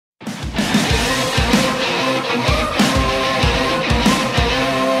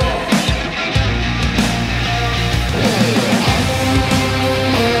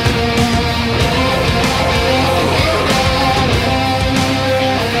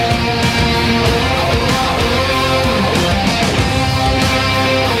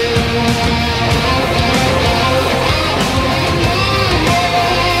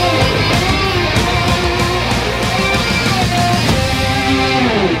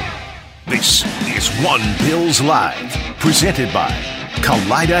One Bills Live, presented by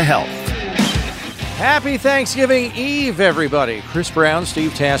Kaleida Health. Happy Thanksgiving Eve, everybody. Chris Brown,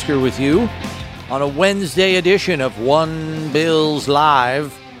 Steve Tasker with you on a Wednesday edition of One Bills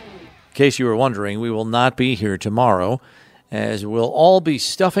Live. In case you were wondering, we will not be here tomorrow, as we'll all be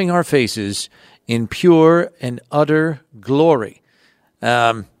stuffing our faces in pure and utter glory.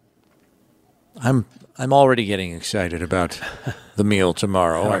 I'm already getting excited about the meal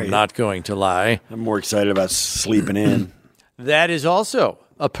tomorrow. I'm not going to lie. I'm more excited about sleeping in. That is also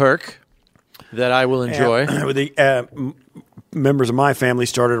a perk that I will enjoy. The members of my family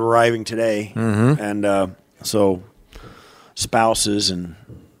started arriving today, and so spouses and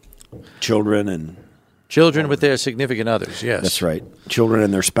children with their significant others. Yes, that's right. Children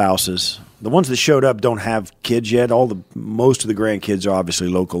and their spouses. The ones that showed up don't have kids yet. Most of the grandkids are obviously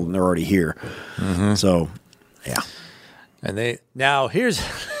local and they're already here. So, yeah. And here's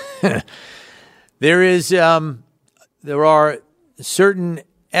there are certain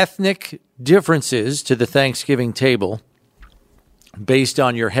ethnic differences to the Thanksgiving table based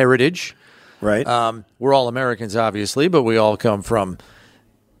on your heritage. Right. We're all Americans, obviously, but we all come from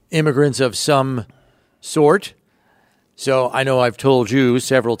immigrants of some sort. So I know I've told you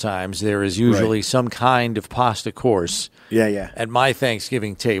several times there is usually some kind of pasta course at my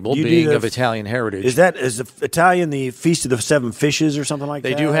Thanksgiving table, being of Italian heritage. Is the Italian the Feast of the Seven Fishes or something like that?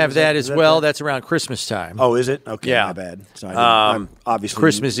 They do have that as well. That's around Christmas time. Oh, is it? Okay, yeah. My bad. So I'm obviously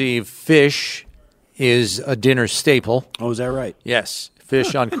Christmas Eve fish is a dinner staple. Oh, is that right? Yes,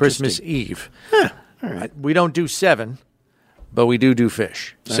 fish on Christmas Eve. Huh. All right. We don't do 7, but we do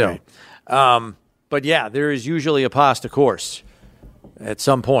fish. But yeah, there is usually a pasta course at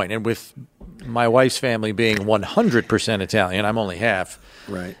some point. And with my wife's family being 100% Italian, I'm only half.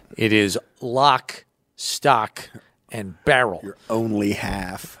 Right. It is lock, stock, and barrel. You're only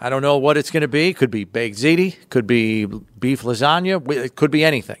half. I don't know what it's going to be. Could be baked ziti. Could be beef lasagna. It could be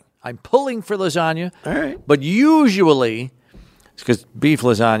anything. I'm pulling for lasagna. All right. But usually, because beef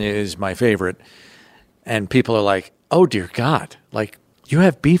lasagna is my favorite, and people are like, oh, dear God, like, you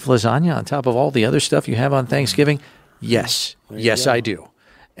have beef lasagna on top of all the other stuff you have on Thanksgiving? Yes. Yes, I do.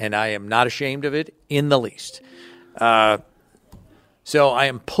 And I am not ashamed of it in the least. So I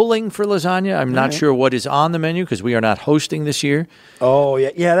am pulling for lasagna. I'm not sure what is on the menu because we are not hosting this year. Oh, yeah.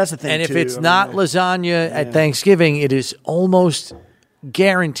 Yeah, that's the thing, and if it's not lasagna at Thanksgiving, it is almost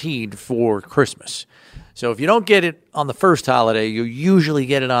guaranteed for Christmas. So if you don't get it on the first holiday, you usually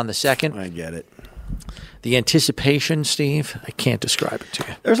get it on the second. I get it. The anticipation, Steve, I can't describe it to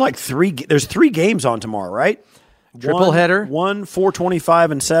you. There's 3 games on tomorrow, right? Triple header. 1,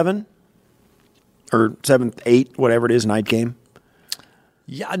 4:25, and 7. Or 7, 8, whatever it is, night game.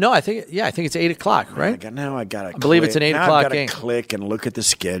 Yeah, no, I think it's 8 o'clock, right? I believe it's an 8 o'clock game. I've got to click and look at the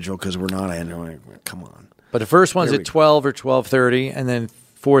schedule because we're not in. Come on. But the first one's at 12 or 12:30, and then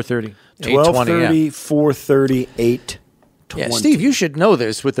 4:30, 12:30, 4:30, 8:20. Yeah, Steve, you should know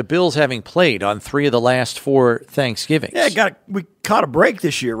this with the Bills having played on 3 of the last 4 Thanksgivings. Yeah, we caught a break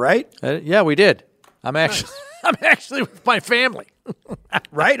this year, right? Yeah, we did. I'm actually with my family.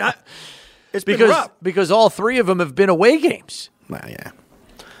 Right? It's been rough. Because all 3 of them have been away games. Well, yeah.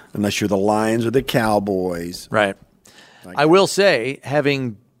 Unless you're the Lions or the Cowboys. Right. I will say,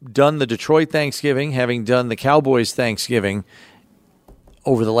 having done the Detroit Thanksgiving, having done the Cowboys Thanksgiving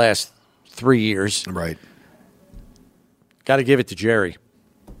over the last 3 years. Right. Got to give it to Jerry.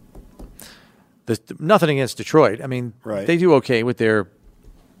 Nothing against Detroit. I mean, they do okay with their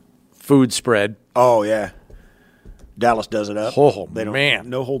food spread. Oh, yeah. Dallas does it up. Oh, man.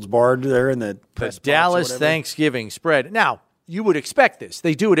 No holds barred there in the press box Dallas Thanksgiving spread. Now, you would expect this.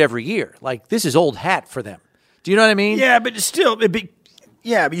 They do it every year. Like, this is old hat for them. Do you know what I mean? Yeah, but still, but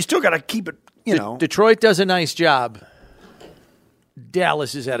you still got to keep it, know. Detroit does a nice job.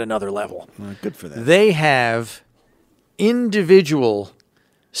 Dallas is at another level. Well, good for them. They have individual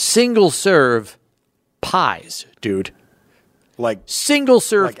single-serve pies, dude. Like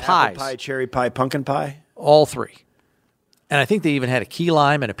single-serve pies. Apple pie, cherry pie, pumpkin pie? All 3. And I think they even had a key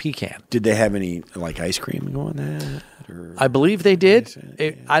lime and a pecan. Did they have any, ice cream on that? Or? I believe they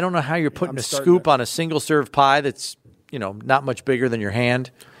did. I don't know how you're putting a scoop on a single-serve pie that's, not much bigger than your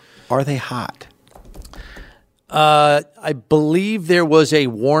hand. Are they hot? I believe there was a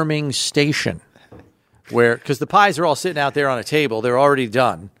warming station because the pies are all sitting out there on a table. They're already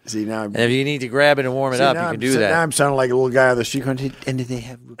done. See, now, and if you need to grab it and warm it up, you can do that. Now I'm sounding like a little guy on the street. And did they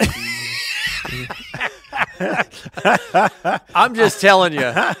have I'm just telling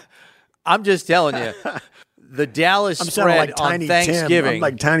you. The Dallas spread like on Thanksgiving. I'm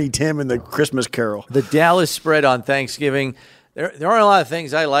like Tiny Tim in the Christmas Carol. The Dallas spread on Thanksgiving, There aren't a lot of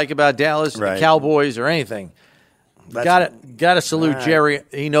things I like about Dallas, the Cowboys, or anything. Got to salute Jerry.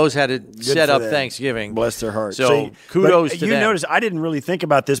 He knows how to set up Thanksgiving. Bless their hearts. So kudos to them. You notice I didn't really think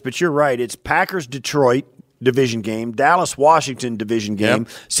about this, but you're right. It's Packers-Detroit division game, Dallas-Washington division game,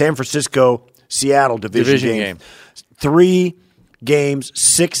 San Francisco-Seattle division game. 3 games,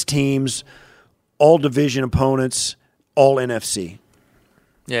 6 teams, all division opponents, all NFC.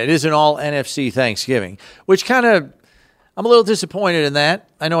 Yeah, it is an all NFC Thanksgiving, which kind of I'm a little disappointed in that.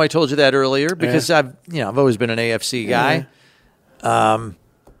 I know I told you that earlier because I've always been an AFC guy.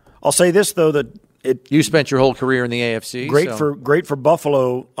 I'll say this though, that you spent your whole career in the AFC. Great for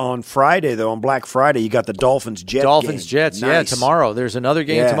Buffalo on Friday though. On Black Friday, you got the Dolphins Jets. Nice. Yeah, tomorrow. There's another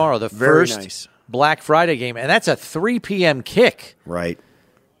game tomorrow. The first Black Friday game, and that's a 3 p.m. kick. Right.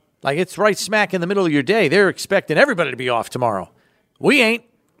 Like it's right smack in the middle of your day. They're expecting everybody to be off tomorrow. We ain't.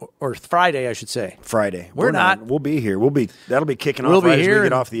 Or Friday, I should say. Friday. We're not. We'll be here. That'll be kicking off right as we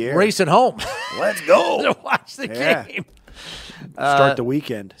get off the air. Racing home. Let's go. To watch the game. Start the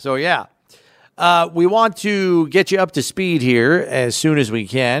weekend. So, we want to get you up to speed here as soon as we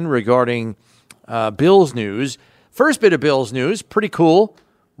can regarding Bills news. First bit of Bills news, pretty cool.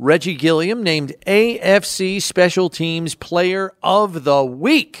 Reggie Gilliam named AFC Special Teams Player of the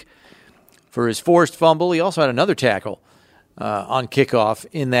Week for his forced fumble. He also had another tackle on kickoff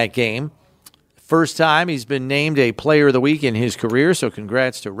in that game. First time he's been named a Player of the Week in his career, so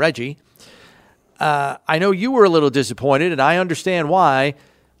congrats to Reggie. I know you were a little disappointed, and I understand why.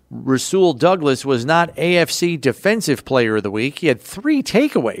 Rasul Douglas was not AFC Defensive Player of the Week. He had 3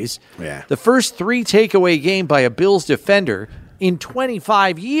 takeaways. Yeah. The first 3 takeaway game by a Bills defender in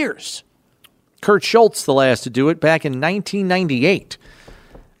 25 years. Kurt Schultz, the last to do it, back in 1998.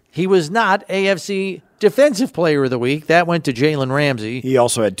 He was not AFC Defensive Player of the Week. That went to Jalen Ramsey. He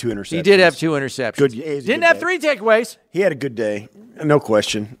also had 2 interceptions. He did have 2 interceptions. Didn't have 3 takeaways. He had a good day, no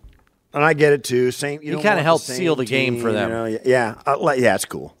question. And I get it too. He kind of helped seal the game for them. It's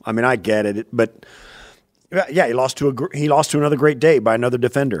cool. I mean, I get it, but he lost to another great day by another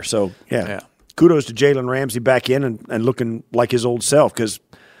defender. So kudos to Jalen Ramsey back in and looking like his old self, because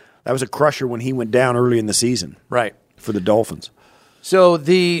that was a crusher when he went down early in the season. Right. For the Dolphins. So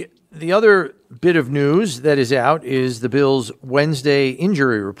the other bit of news that is out is the Bills' Wednesday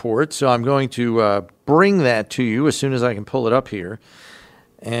injury report. So I'm going to bring that to you as soon as I can pull it up here.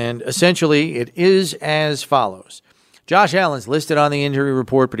 And essentially, it is as follows. Josh Allen's listed on the injury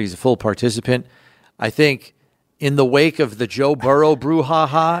report, but he's a full participant. I think in the wake of the Joe Burrow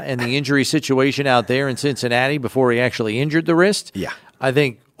brouhaha and the injury situation out there in Cincinnati before he actually injured the wrist, I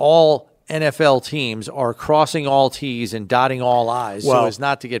think all NFL teams are crossing all T's and dotting all I's so as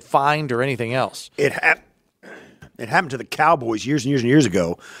not to get fined or anything else. It happened to the Cowboys years and years and years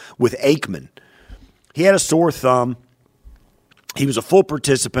ago with Aikman. He had a sore thumb. He was a full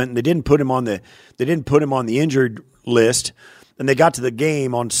participant, and they didn't put him on the injured list. And they got to the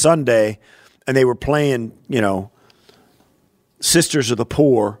game on Sunday, and they were playing, Sisters of the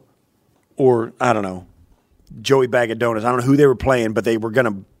Poor, or I don't know, Joey Bag of Donuts. I don't know who they were playing, but they were going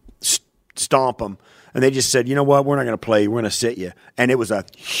to stomp him. And they just said, you know what, we're not going to play. We're going to sit you. And it was a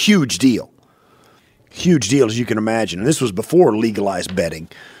huge deal. Huge deal, as you can imagine. And this was before legalized betting.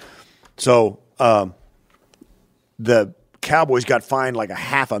 So the Cowboys got fined like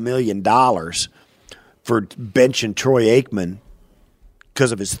 $500,000 for benching Troy Aikman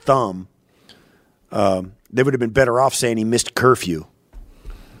because of his thumb. They would have been better off saying he missed curfew,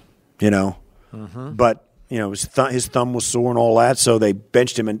 But, his thumb was sore and all that, so they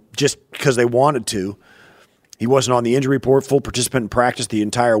benched him and just because they wanted to. He wasn't on the injury report, full participant in practice the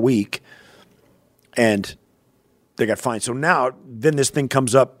entire week, and they got fined. So now, then this thing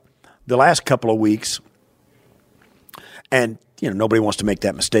comes up the last couple of weeks, and, nobody wants to make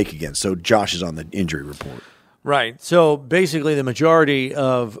that mistake again. So Josh is on the injury report. Right. So basically the majority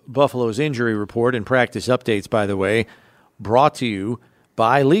of Buffalo's injury report and practice updates, by the way, brought to you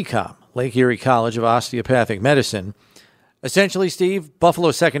by LECOM, Lake Erie College of Osteopathic Medicine. Essentially, Steve,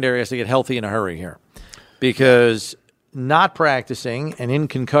 Buffalo's secondary has to get healthy in a hurry here because not practicing and in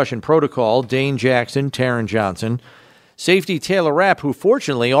concussion protocol, Dane Jackson, Taron Johnson, safety Taylor Rapp, who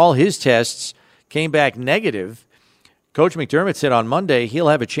fortunately all his tests came back negative. Coach McDermott said on Monday he'll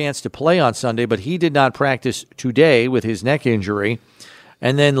have a chance to play on Sunday, but he did not practice today with his neck injury,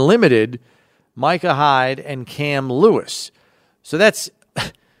 and then limited Micah Hyde and Cam Lewis. So that's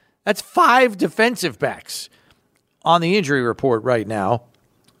 5 defensive backs on the injury report right now.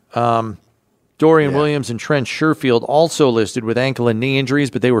 Dorian Williams and Trent Sherfield also listed with ankle and knee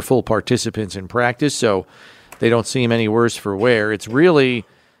injuries, but they were full participants in practice, so they don't seem any worse for wear. It's really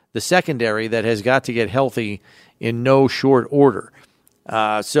the secondary that has got to get healthy in no short order.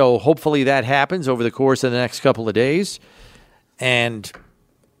 So hopefully that happens over the course of the next couple of days, and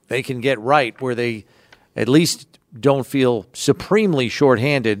they can get right where they at least don't feel supremely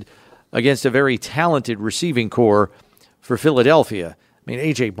shorthanded against a very talented receiving core for Philadelphia. I mean,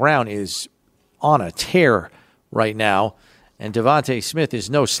 A.J. Brown is on a tear right now, and Devontae Smith is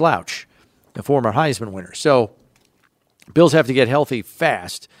no slouch, the former Heisman winner. So Bills have to get healthy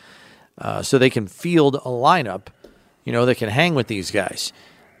fast so they can field a lineup, that can hang with these guys.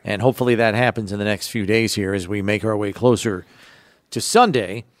 And hopefully that happens in the next few days here as we make our way closer to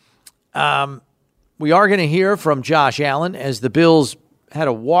Sunday. We are going to hear from Josh Allen as the Bills had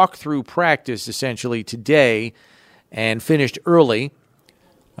a walkthrough practice essentially today and finished early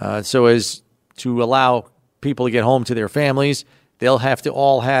so as to allow people to get home to their families. They'll have to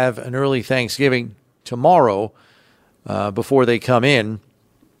all have an early Thanksgiving tomorrow before they come in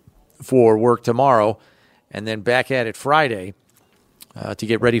for work tomorrow, and then back at it Friday to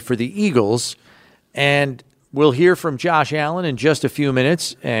get ready for the Eagles. And we'll hear from Josh Allen in just a few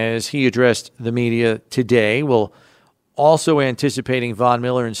minutes as he addressed the media today. We'll also anticipating Von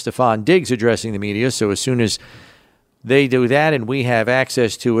Miller and Stephon Diggs addressing the media, so as soon as they do that and we have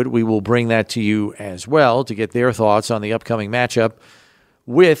access to it, we will bring that to you as well to get their thoughts on the upcoming matchup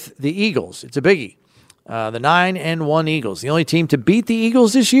with the Eagles. It's a biggie. The 9-1 Eagles. The only team to beat the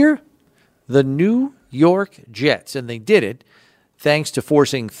Eagles this year? The New York Jets. And they did it thanks to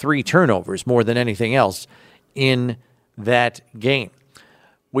forcing 3 turnovers more than anything else in that game.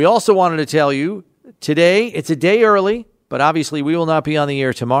 We also wanted to tell you today, it's a day early, but obviously we will not be on the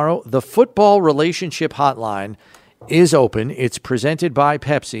air tomorrow. The Football Relationship Hotline is open. It's presented by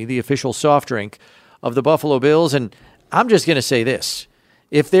Pepsi, the official soft drink of the Buffalo Bills. And I'm just going to say this.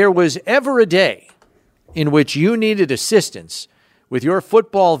 If there was ever a day in which you needed assistance with your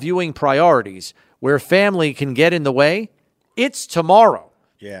football viewing priorities where family can get in the way, it's tomorrow.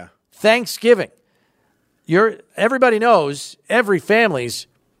 Yeah. Thanksgiving. Everybody knows every family's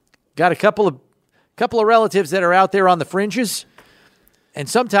got a couple of relatives that are out there on the fringes. And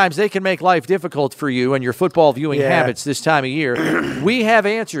sometimes they can make life difficult for you and your football viewing habits this time of year. We have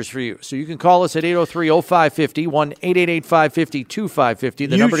answers for you. So you can call us at 803-0550, 1-888-550-2550,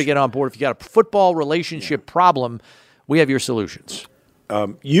 the number to get on board. If you got a football relationship problem, we have your solutions.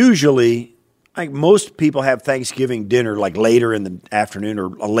 Usually, I think most people have Thanksgiving dinner like later in the afternoon or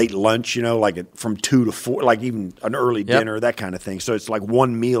a late lunch, like from 2 to 4, like even an early dinner, that kind of thing. So it's like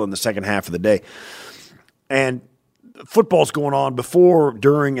one meal in the second half of the day. And football's going on before,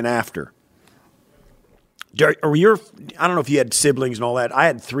 during, and after. I don't know if you had siblings and all that. I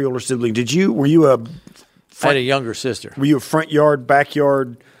had 3 older siblings. Did you? Were you I had a younger sister. Were you a front yard,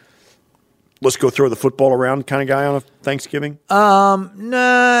 backyard, let's go throw the football around kind of guy on a Thanksgiving? No,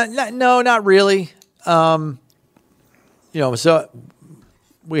 not really. So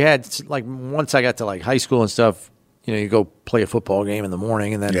we had once I got to high school and stuff, you go play a football game in the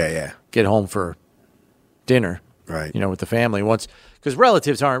morning and then get home for dinner. Right. With the family once, because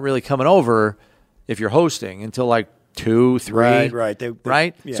relatives aren't really coming over if you're hosting until 2, 3. Right.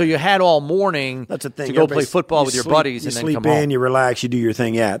 Right. Yeah. So you had all morning that's the thing. to go play football with your buddies and then come home. You sleep in, you relax, you do your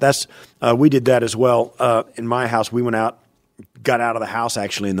thing. Yeah, that's we did that as well. In my house, we went out, got out of the house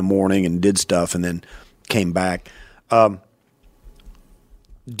actually in the morning and did stuff, and then came back.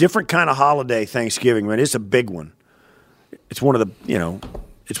 Different kind of holiday, Thanksgiving, man. It's a big one. It's one of the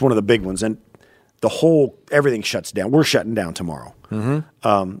it's one of the big ones, and everything shuts down. We're shutting down tomorrow,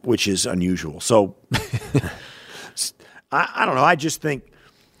 which is unusual. So I don't know. I just think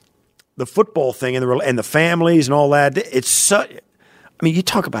the football thing and the families and all that, it's such. I mean, you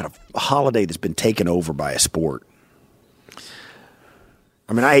talk about a holiday that's been taken over by a sport.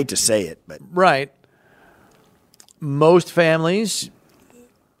 I mean, I hate to say it, but right. Most families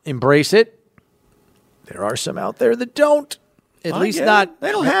embrace it. There are some out there that don't. At least not.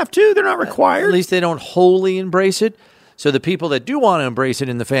 They don't have to. They're not required. At least they don't wholly embrace it. So the people that do want to embrace it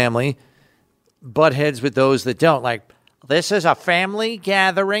in the family butt heads with those that don't. This is a family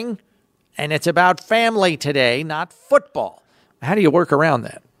gathering, and it's about family today, not football. How do you work around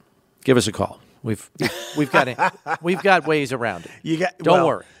that? Give us a call. We've got ways around it. Don't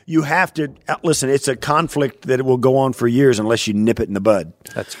worry. You have to listen. It's a conflict that will go on for years unless you nip it in the bud.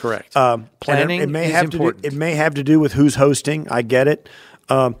 That's correct. Planning is important. It may have to do with who's hosting. I get it.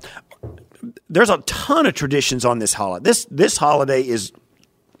 There's a ton of traditions on this holiday. This holiday is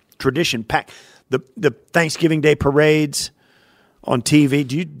tradition packed. The Thanksgiving Day parades on TV.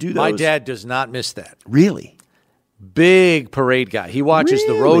 Do you do those? My dad does not miss that. Really? Big parade guy. He watches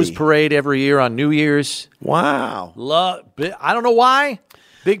the Rose Parade every year on New Year's. Wow. I don't know why.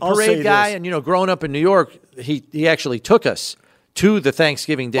 big parade guy, and growing up in New York, he actually took us to the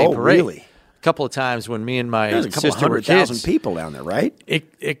Thanksgiving Day parade. Really? A couple of times when me and my There's a couple sister were 100,000 kids. people down there, right?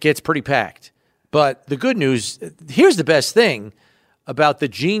 It gets pretty packed. But the good news, here's the best thing about the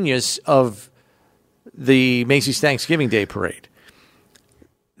genius of the Macy's Thanksgiving Day parade.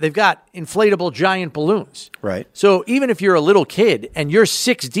 They've got inflatable giant balloons. Right. So even if you're a little kid and you're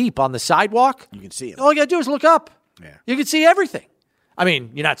 6 deep on the sidewalk, You can see them. all you got to do is look up. Yeah. You can see everything. I mean,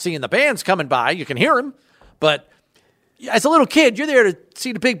 you're not seeing the bands coming by. You can hear them. But as a little kid, you're there to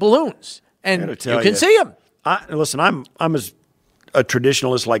see the big balloons. And you can see them. Listen, I'm as a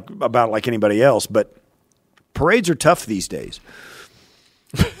traditionalist like anybody else, but parades are tough these days.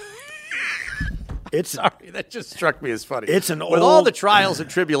 Sorry, that just struck me as funny. With all the trials and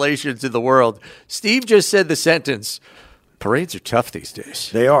tribulations in the world, Steve just said the sentence, parades are tough these days.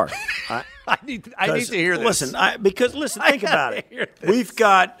 They are. I need to hear this. Listen, think about it. We've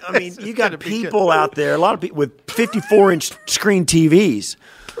got, you got people out there, a lot of people with 54-inch screen TVs.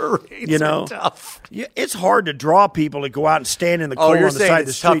 Parades are tough. It's hard to draw people to go out and stand in the corner on the side of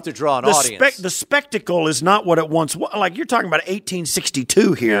the street. It's tough to draw an audience. The spectacle is not what it once was. Like you're talking about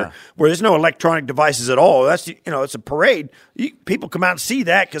 1862 here, where there's no electronic devices at all. That's it's a parade. People come out and see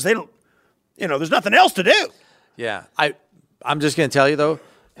that because they don't. There's nothing else to do. Yeah, I'm just going to tell you though.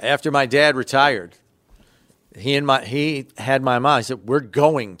 After my dad retired, he had my mom. He said, "We're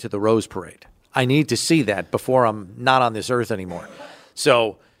going to the Rose Parade. I need to see that before I'm not on this earth anymore."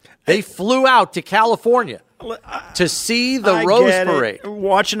 So they flew out to California to see the Rose Parade.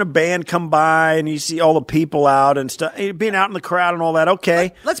 Watching a band come by and you see all the people out and stuff, being out in the crowd and all that.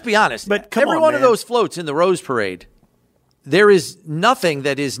 Okay, let's be honest. But every one of those floats in the Rose Parade, there is nothing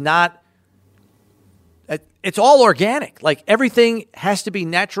that is not. It's all organic. Like everything has to be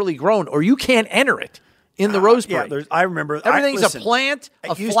naturally grown, or you can't enter it in the Rose Parade. Yeah, I remember everything's a plant,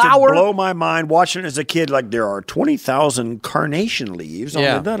 a it used flower. To blow my mind watching it as a kid. Like there are 20,000 carnation leaves, on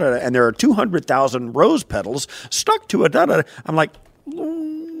and there are 200,000 rose petals stuck to it. I'm like,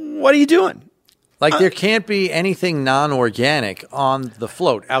 what are you doing? Like there can't be anything non-organic on the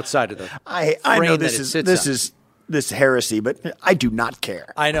float outside of the. I know this is heresy, but I do not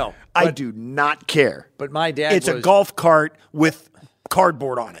care. I know. I do not care. But my dad It's a golf cart with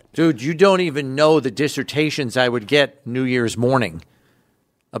cardboard on it. Dude, you don't even know the dissertations I would get New Year's morning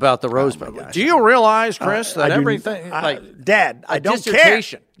about the Rose Bowl. Do you realize, Chris, that everything Dad, I don't care.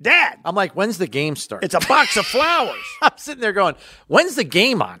 Dad. I'm like, when's the game start? It's a box of flowers. I'm sitting there going, when's the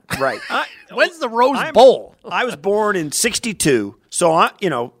game on? Right. When's the Rose Bowl? I was born in 62, so we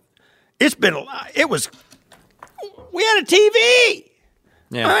had a TV.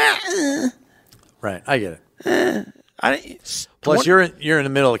 Yeah. Right. I get it. Plus, you're in the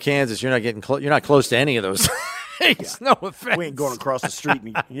middle of Kansas. You're not getting close. You're not close to any of those things. No offense. We ain't going across the street.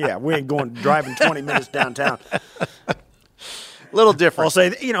 We ain't going driving 20 minutes downtown. A little different. I'll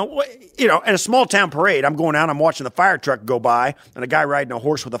say, in a small town parade, I'm going out. I'm watching the fire truck go by, and a guy riding a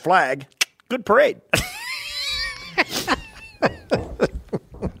horse with a flag. Good parade.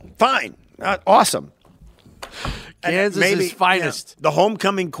 Fine. Awesome. Kansas' finest. The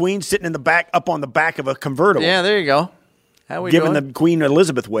homecoming queen sitting in the back, up on the back of a convertible. Yeah, there you go. How we giving doing? the Queen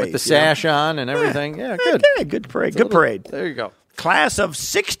Elizabeth wave. With the sash on and everything. Yeah, good. Yeah, good parade. Good parade. There you go. Class of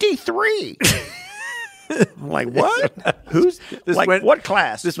 63. I'm like, what? Who's this? Like, what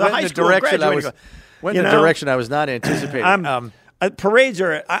class? This went in the direction I was not anticipating. Parades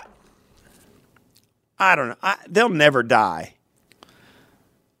are. I don't know. They'll never die.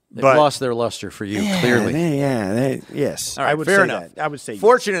 They've lost their luster for you, clearly. Yes. All right, I would fair say enough. that. I would say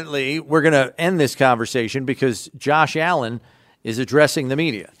Fortunately, we're going to end this conversation because Josh Allen is addressing the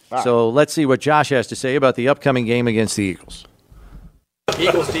media. Wow. So let's see what Josh has to say about the upcoming game against the Eagles.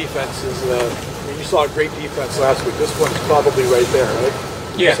 Eagles defense is, you saw a great defense last week. This one's probably right there, right?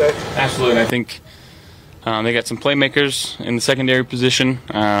 Yeah, absolutely. I think they got some playmakers in the secondary position,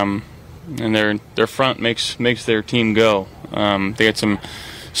 and their front makes their team go. They got some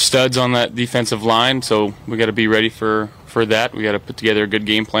studs on that defensive line, so we got to be ready for that. We got to put together a good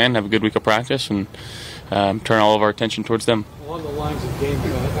game plan, have a good week of practice, and turn all of our attention towards them. Along the lines of game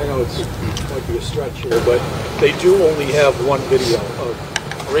plan, I know it might be a stretch here, but they do only have one video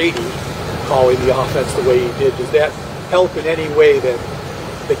of Brady calling the offense the way he did. Does that help in any way that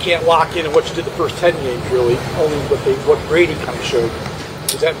they can't lock in what you did the first 10 games, really, only what Brady kind of showed?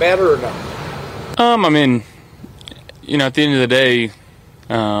 Does that matter or not? I mean, at the end of the day,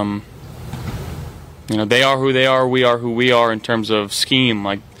 they are who they are. We are who we are in terms of scheme.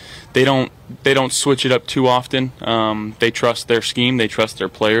 Like they don't switch it up too often. They trust their scheme. They trust their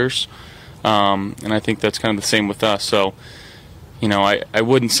players, and I think that's kind of the same with us. So, I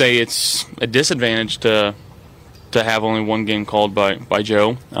wouldn't say it's a disadvantage to have only one game called by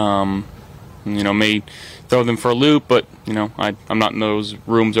Joe. May throw them for a loop, but I'm not in those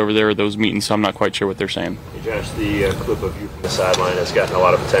rooms over there or those meetings, so I'm not quite sure what they're saying. Hey Josh, the clip of you from the sideline has gotten a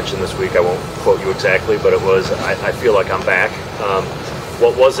lot of attention this week. I won't quote you exactly, but it was, I feel like I'm back.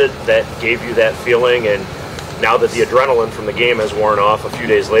 What was it that gave you that feeling? And now that the adrenaline from the game has worn off a few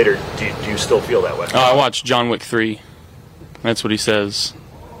days later, do you still feel that way? I watched John Wick 3. That's what he says.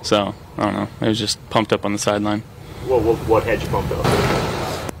 So, I don't know. I was just pumped up on the sideline. What had you pumped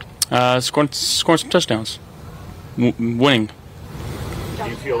up? Scoring some touchdowns. Winning. Do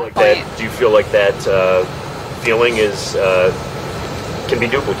you feel like that feeling is can be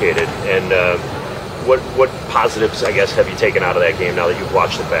duplicated? And what positives, I guess, have you taken out of that game now that you've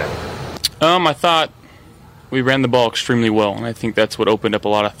watched it back? I thought we ran the ball extremely well, and I think that's what opened up a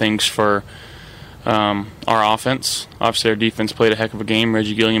lot of things for our offense. Obviously, our defense played a heck of a game.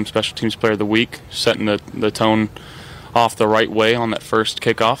 Reggie Gilliam, Special Teams Player of the Week, setting the tone off the right way on that first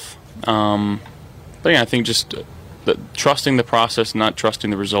kickoff. But yeah, I think just trusting the process, not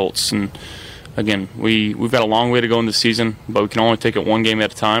trusting the results. And again, we've got a long way to go in the season, but we can only take it one game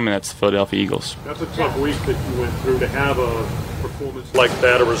at a time, and that's the Philadelphia Eagles. That's a tough week that you went through to have a performance like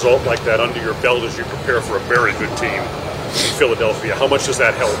that, a result like that under your belt as you prepare for a very good team in Philadelphia. How much does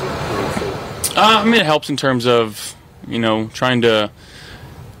that help? It helps in terms of trying to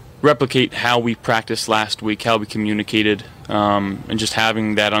replicate how we practiced last week, how we communicated, and just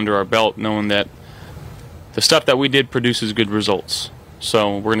having that under our belt, knowing that the stuff that we did produces good results.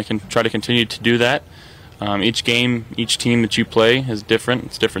 So we're going to try to continue to do that. Each game, each team that you play is different.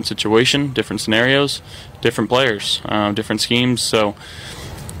 It's a different situation, different scenarios, different players, different schemes. So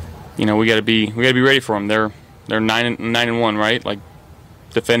we got to be ready for them. They're 9-1, right? Like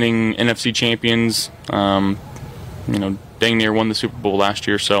defending NFC champions. Dang near won the Super Bowl last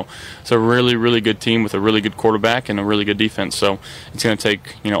year. So it's a really, really good team with a really good quarterback and a really good defense. So it's going to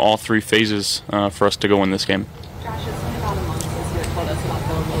take all three phases for us to go win this game. Josh, it's been about a month since you told us about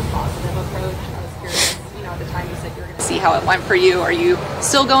the low positive approach. I was curious, at the time you said you were going to see how it went for you. Are you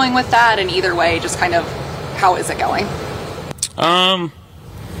still going with that? And either way, just kind of how is it going?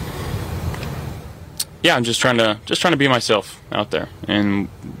 Yeah, I'm just trying to be myself out there, and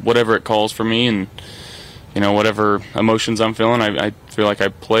whatever it calls for me, and whatever emotions I'm feeling, I feel like I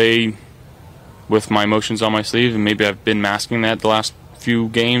play with my emotions on my sleeve, and maybe I've been masking that the last few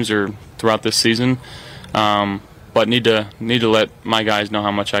games or throughout this season. But need to let my guys know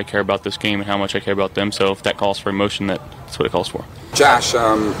how much I care about this game and how much I care about them. So if that calls for emotion, that's what it calls for. Josh,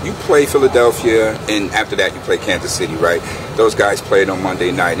 you play Philadelphia, and after that you play Kansas City, right? Those guys played on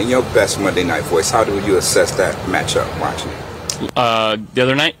Monday night. In your best Monday night voice, how do you assess that matchup watching it? The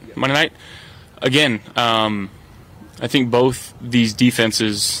other night, Monday night, again, I think both these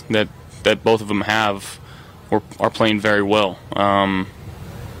defenses that both of them have are playing very well. When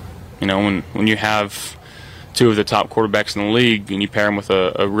you have two of the top quarterbacks in the league and you pair them with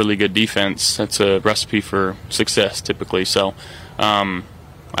a really good defense, that's a recipe for success typically. So I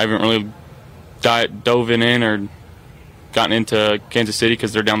haven't really dove in or gotten into Kansas City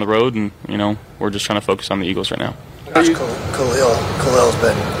because they're down the road, and we're just trying to focus on the Eagles right now. Khalil's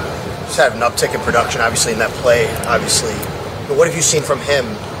been just had an uptick in production, obviously, in that play, obviously. But what have you seen from him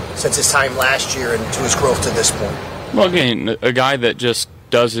since his time last year and to his growth to this point? Well, again, a guy that just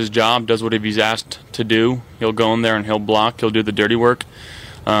does his job, does what he's asked to do. He'll go in there and he'll block. He'll do the dirty work.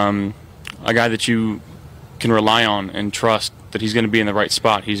 A guy that you can rely on and trust that he's going to be in the right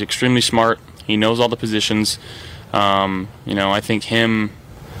spot. He's extremely smart. He knows all the positions. I think him,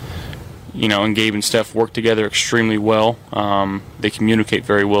 and Gabe and Steph work together extremely well. They communicate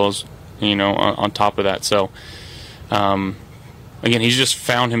very well, on top of that. So, again, he's just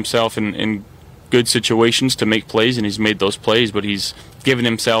found himself in good situations to make plays, and he's made those plays, but he's given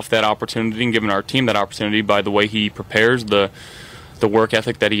himself that opportunity and given our team that opportunity by the way he prepares, the work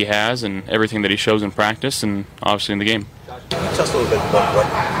ethic that he has, and everything that he shows in practice and obviously in the game. Can you tell us a little bit about what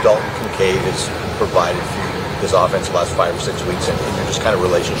Dalton Kincaid has provided for you this offense the last 5 or 6 weeks, and your just kind of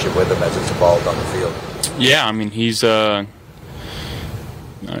relationship with him as it's evolved on the field? Yeah, I mean, he's I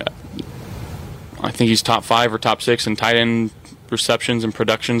think he's top 5 or top 6 in tight end receptions and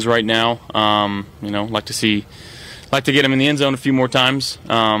productions right now. Like to get him in the end zone a few more times.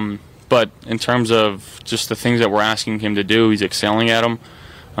 But in terms of just the things that we're asking him to do, he's excelling at them.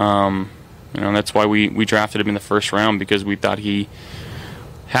 That's why we drafted him in the first round, because we thought he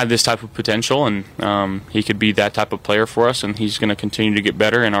had this type of potential, and he could be that type of player for us, and he's going to continue to get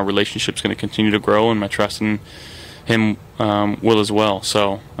better, and our relationship's going to continue to grow, and my trust in him will as well.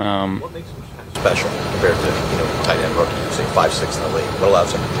 So, what makes him special compared to, tight end rookie, say 5'6" in the league? What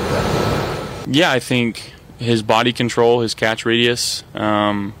allows him to do that? Yeah, I think his body control, his catch radius,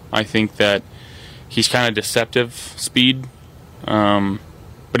 I think that he's kind of deceptive speed,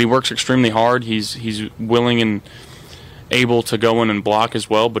 but he works extremely hard. He's willing and able to go in and block as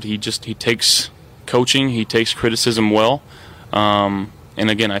well, but he takes coaching, he takes criticism well. And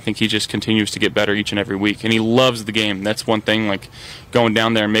again, I think he just continues to get better each and every week. And he loves the game. That's one thing, like going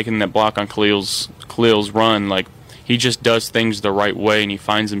down there and making that block on Khalil's run, like he just does things the right way and he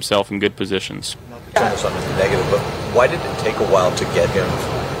finds himself in good positions. It's almost something negative, but why did it take a while to get him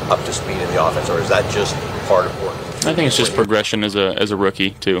up to speed in the offense, or is that just part of work? I think it's just progression as a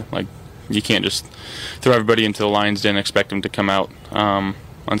rookie too. Like you can't just throw everybody into the lion's den and expect him to come out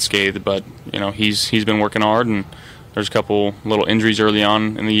unscathed. But he's been working hard, and there's a couple little injuries early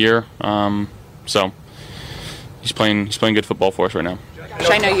on in the year, so he's playing good football for us right now.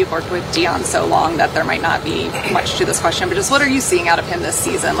 I know you've worked with Deion so long that there might not be much to this question, but just what are you seeing out of him this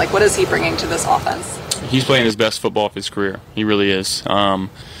season? Like, what is he bringing to this offense? He's playing his best football of his career. He really is.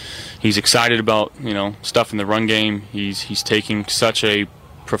 He's excited about stuff in the run game. He's taking such a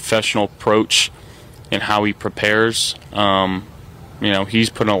professional approach in how he prepares. He's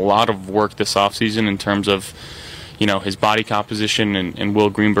put in a lot of work this offseason in terms of his body composition, and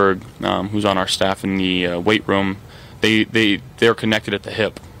Will Greenberg, who's on our staff in the weight room, they're connected at the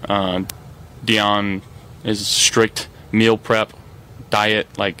hip. Deion is strict meal prep, diet,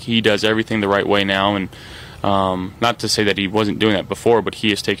 like he does everything the right way now, and not to say that he wasn't doing that before, but he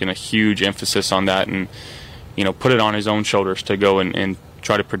has taken a huge emphasis on that and put it on his own shoulders to go and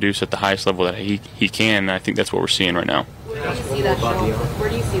try to produce at the highest level that he can, and I think that's what we're seeing right now. Where do you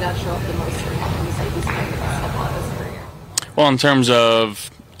see that show up the most for him? When you say he's playing the best football of his career? Well, in terms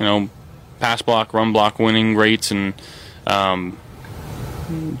of pass block, run block winning rates, and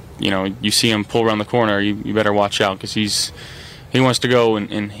you see him pull around the corner, you better watch out, because he wants to go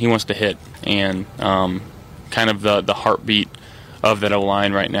and he wants to hit, and kind of the heartbeat of that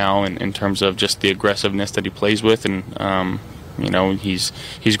O-line right now in terms of just the aggressiveness that he plays with, and he's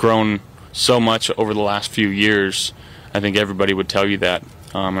grown so much over the last few years. I think everybody would tell you that,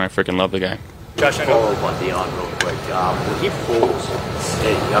 and I freaking love the guy. Josh, I follow up on Deion real quick. When he pulls,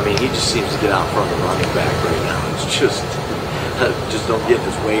 he just seems to get out in front of the running back right now. It's just don't get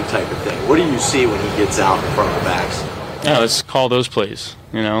this way type of thing. What do you see when he gets out in front of the backs? Yeah, let's call those plays.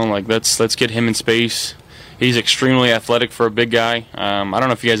 Let's get him in space. He's extremely athletic for a big guy. I don't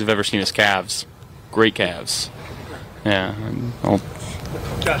know if you guys have ever seen his calves. Great calves. Yeah.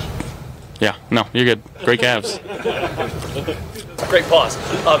 Josh. Yeah, no, you're good. Great calves. Great pause.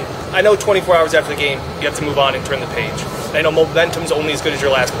 I know 24 hours after the game, you have to move on and turn the page. I know momentum's only as good as your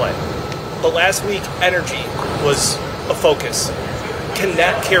last play. But last week, energy was a focus. Can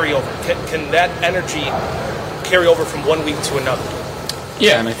that carry over? Can that energy carry over from one week to another?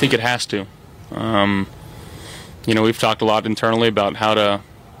 Yeah, and I think it has to. We've talked a lot internally about how to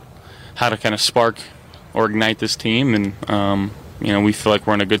kind of spark or ignite this team, and we feel like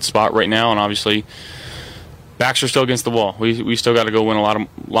we're in a good spot right now, and obviously backs are still against the wall. We still got to go win a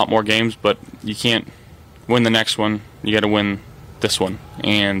lot more games, but you can't win the next one. You got to win this one,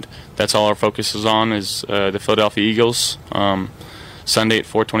 and that's all our focus is on, is the Philadelphia Eagles Sunday at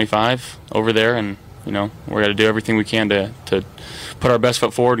 4:25 over there, and we're going to do everything we can to put our best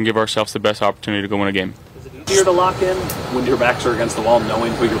foot forward and give ourselves the best opportunity to go win a game. Is it easier to lock in when your backs are against the wall,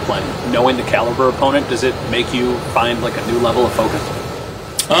 knowing who you're playing, knowing the caliber opponent? Does it make you find like a new level of focus?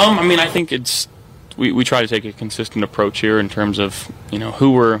 I think it's we try to take a consistent approach here in terms of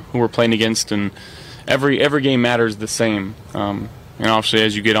who we're playing against, and every game matters the same. Obviously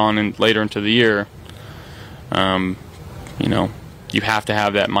as you get on and later into the year, you have to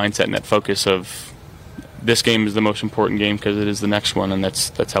have that mindset and that focus of this game is the most important game because it is the next one, and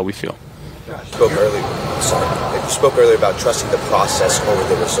that's how we feel. You spoke earlier about trusting the process over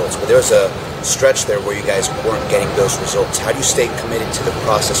the results, but there was a stretch there where you guys weren't getting those results. How do you stay committed to the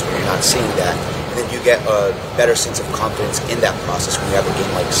process when you're not seeing that, and then you get a better sense of confidence in that process when you have a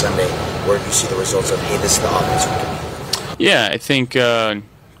game like Sunday where you see the results of, hey, this is the offense we can be? Yeah, I think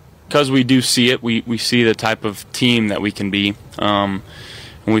because we do see it, we see the type of team that we can be, and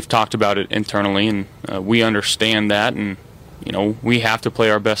we've talked about it internally, and we understand that, and we have to play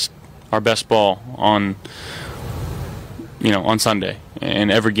our best ball on Sunday and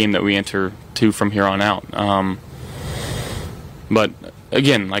every game that we enter to from here on out. But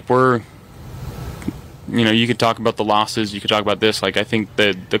again, like you could talk about the losses, you could talk about this. Like I think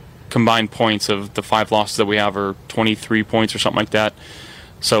the combined points of the 5 losses that we have are 23 points or something like that.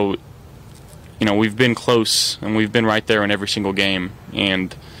 So we've been close and we've been right there in every single game,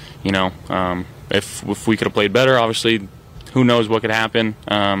 and If we could have played better, obviously, who knows what could happen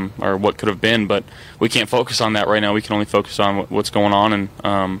or what could have been, but we can't focus on that right now. We can only focus on what's going on and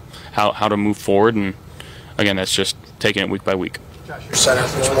how to move forward. And, again, that's just taking it week by week. Josh, your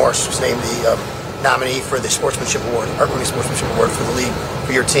son, Mitch Morse, was named the nominee for the Sportsmanship Award, Arc Sportsmanship Award for the league,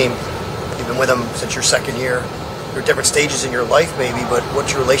 for your team. You've been with him since your second year. There are different stages in your life, maybe, but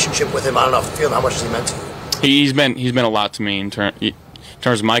what's your relationship with him? I don't know off the field. How much has he meant to you? He's been a lot to me in terms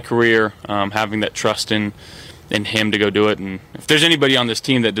of my career, having that trust in him to go do it. And if there's anybody on this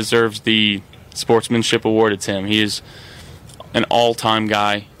team that deserves the Sportsmanship Award, it's him. He is an all-time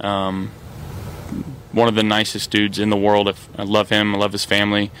guy, one of the nicest dudes in the world. I love him. I love his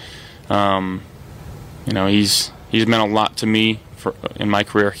family. He's meant a lot to me in my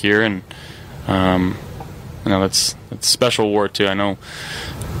career here, and that's a special award too. I know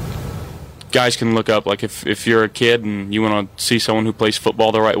guys can look up, like if you're a kid and you want to see someone who plays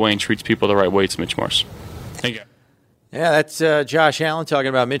football the right way and treats people the right way, it's Mitch Morse. Thank you. Yeah, that's Josh Allen talking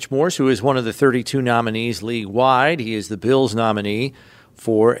about Mitch Morse, who is one of the 32 nominees league-wide. He is the Bills nominee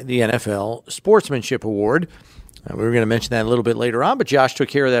for the NFL Sportsmanship Award. We were going to mention that a little bit later on, but Josh took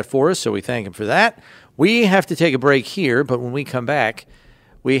care of that for us, so we thank him for that. We have to take a break here, but when we come back,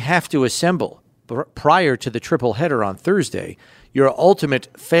 we have to assemble, prior to the triple header on Thursday, your ultimate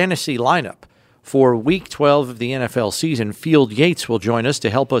fantasy lineup for Week 12 of the NFL season. Field Yates will join us to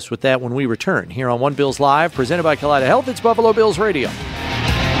help us with that when we return here on One Bills Live, presented by Kaleida Health. It's Buffalo Bills Radio.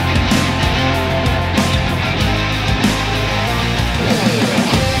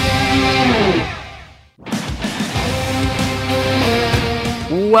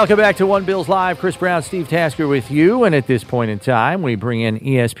 Welcome back to One Bills Live. Chris Brown, Steve Tasker with you. And at this point in time, we bring in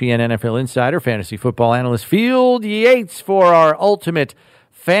ESPN NFL insider, fantasy football analyst Field Yates for our ultimate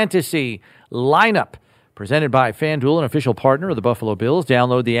fantasy lineup. Presented by FanDuel, an official partner of the Buffalo Bills.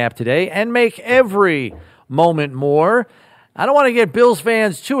 Download the app today and make every moment more. I don't want to get Bills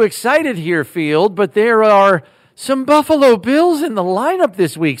fans too excited here, Field, but there are some Buffalo Bills in the lineup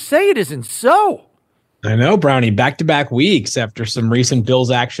this week. Say it isn't so. I know, Brownie, back-to-back weeks after some recent Bills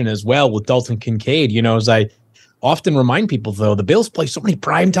action as well with Dalton Kincaid. As I often remind people, though, the Bills play so many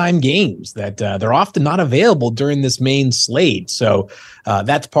primetime games that they're often not available during this main slate. So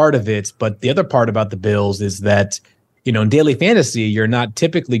that's part of it. But the other part about the Bills is that, in daily fantasy, you're not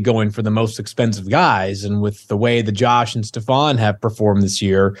typically going for the most expensive guys. And with the way the Josh and Stephon have performed this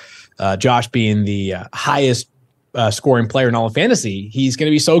year, Josh being the highest scoring player in all of fantasy, he's going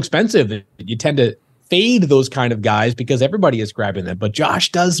to be so expensive that you tend to fade those kind of guys because everybody is grabbing them. But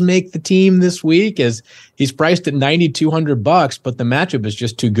Josh does make the team this week as he's priced at $9,200, but the matchup is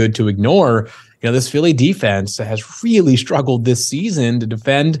just too good to ignore. This Philly defense has really struggled this season to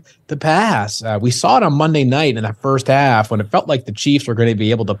defend the pass. We saw it on Monday night in the first half when it felt like the Chiefs were going to be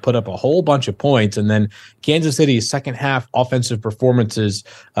able to put up a whole bunch of points. And then Kansas City's second half offensive performances,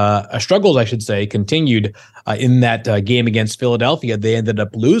 struggles, I should say, continued in that game against Philadelphia. They ended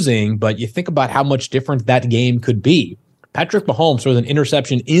up losing, but you think about how much different that game could be. Patrick Mahomes throws an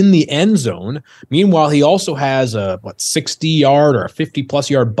interception in the end zone. Meanwhile, he also has a 60-yard or a 50-plus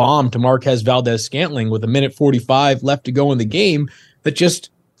yard bomb to Marquez Valdez-Scantling with 1:45 left to go in the game that just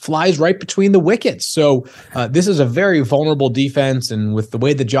flies right between the wickets. So this is a very vulnerable defense, and with the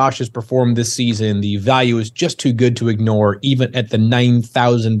way that Josh has performed this season, the value is just too good to ignore, even at the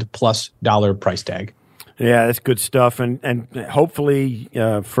 $9,000+ price tag. Yeah, that's good stuff, and hopefully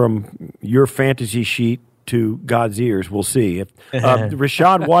from your fantasy sheet to God's ears, we'll see.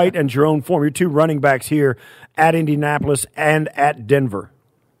 Rachaad White and Jerome Ford, your two running backs here at Indianapolis and at Denver.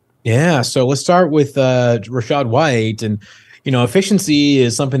 Yeah, so let's start with Rachaad White. And, efficiency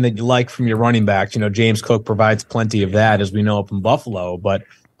is something that you like from your running backs. James Cook provides plenty of that, as we know, up in Buffalo. But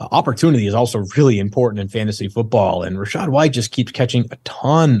opportunity is also really important in fantasy football. And Rachaad White just keeps catching a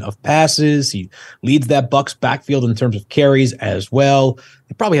ton of passes. He leads that Bucs backfield in terms of carries as well.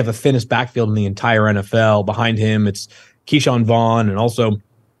 They probably have the thinnest backfield in the entire NFL. Behind him, it's Keyshawn Vaughn and also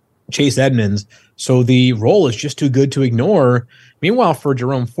Chase Edmonds. So the role is just too good to ignore. Meanwhile, for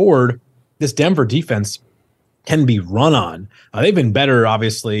Jerome Ford, this Denver defense can be run on. They've been better,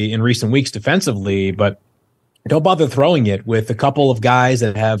 obviously, in recent weeks defensively, but don't bother throwing it with a couple of guys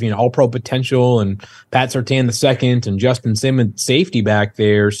that have, all-pro potential, and Pat Surtain II and Justin Simmons safety back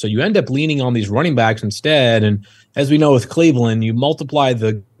there. So you end up leaning on these running backs instead. And as we know with Cleveland, you multiply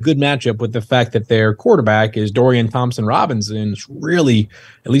the good matchup with the fact that their quarterback is Dorian Thompson-Robinson. It's really,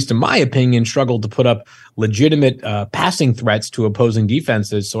 at least in my opinion, struggled to put up legitimate passing threats to opposing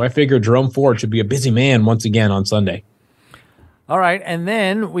defenses. So I figure Jerome Ford should be a busy man once again on Sunday. All right, and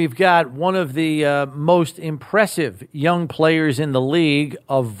then we've got one of the most impressive young players in the league,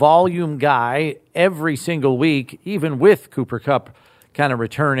 a volume guy every single week, even with Cooper Kupp kind of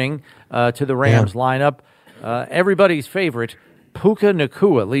returning to the Rams lineup. Everybody's favorite, Puka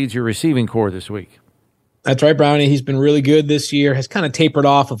Nacua, leads your receiving core this week. That's right, Brownie. He's been really good this year, has kind of tapered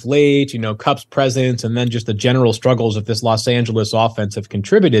off of late. Kupp's presence and then just the general struggles of this Los Angeles offense have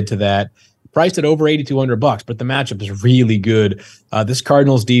contributed to that. Priced at over $8,200, but the matchup is really good. This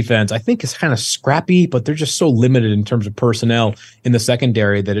Cardinals defense, I think, is kind of scrappy, but they're just so limited in terms of personnel in the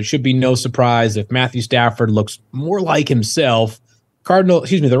secondary that it should be no surprise if Matthew Stafford looks more like himself.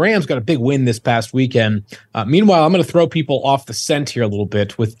 The Rams got a big win this past weekend. Meanwhile, I'm going to throw people off the scent here a little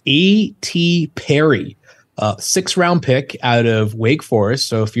bit with A.T. Perry, 6th-round pick out of Wake Forest.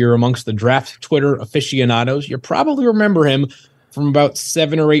 So if you're amongst the draft Twitter aficionados, you probably remember him from about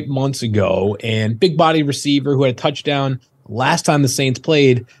 7 or 8 months ago, and big body receiver who had a touchdown last time the Saints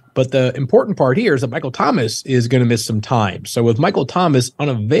played. But the important part here is that Michael Thomas is going to miss some time. So with Michael Thomas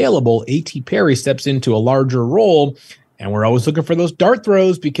unavailable, A.T. Perry steps into a larger role, and we're always looking for those dart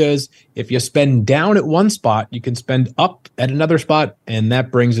throws because if you spend down at one spot, you can spend up at another spot, and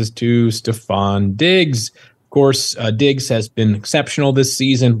that brings us to Stephon Diggs. Of course, Diggs has been exceptional this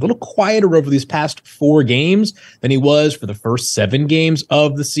season, a little quieter over these past 4 games than he was for the first 7 games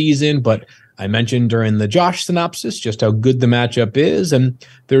of the season. But I mentioned during the Josh synopsis just how good the matchup is, and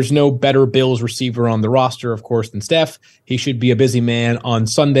there's no better Bills receiver on the roster, of course, than Steph. He should be a busy man on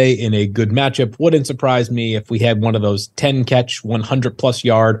Sunday in a good matchup. Wouldn't surprise me if we had one of those 10-catch, 100-plus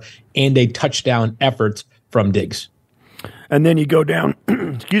yard, and a touchdown efforts from Diggs. And then you go down,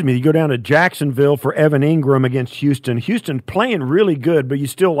 you go down to Jacksonville for Evan Ingram against Houston. Houston playing really good, but you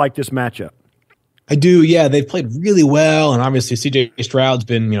still like this matchup. I do, yeah. They've played really well, and obviously C.J. Stroud's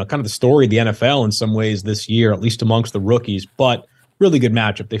been, kind of the story of the NFL in some ways this year, at least amongst the rookies. But really good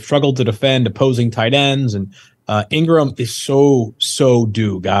matchup. They've struggled to defend opposing tight ends, and Ingram is so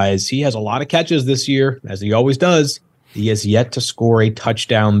due, guys. He has a lot of catches this year, as he always does. He has yet to score a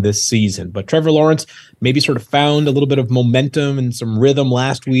touchdown this season. But Trevor Lawrence maybe sort of found a little bit of momentum and some rhythm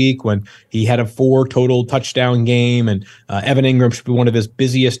last week when he had a 4 total touchdown game. And Evan Ingram should be one of his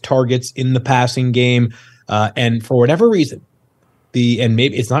busiest targets in the passing game. And for whatever reason,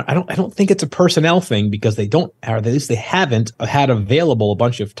 maybe it's not, I don't think it's a personnel thing because they don't, or at least they haven't had available a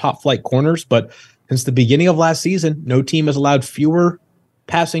bunch of top flight corners. But since the beginning of last season, no team has allowed fewer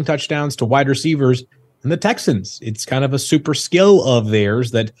passing touchdowns to wide receivers and the Texans. It's kind of a super skill of theirs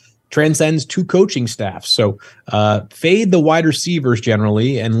that transcends 2 coaching staffs. So fade the wide receivers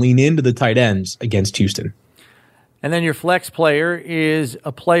generally and lean into the tight ends against Houston. And then your flex player is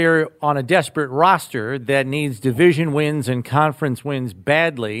a player on a desperate roster that needs division wins and conference wins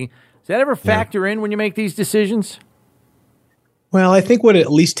badly. Does that ever factor in when you make these decisions? Well, I think what it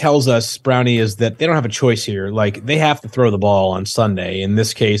at least tells us, Brownie, is that they don't have a choice here. Like, they have to throw the ball on Sunday. In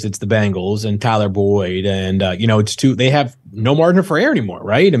this case, it's the Bengals and Tyler Boyd. And, they have no margin for error anymore,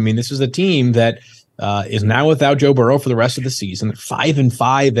 right? I mean, this is a team that is now without Joe Burrow for the rest of the season. They're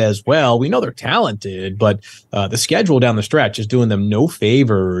 5-5 as well. We know they're talented, but the schedule down the stretch is doing them no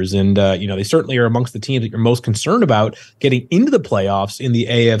favors. And, they certainly are amongst the teams that you're most concerned about getting into the playoffs in the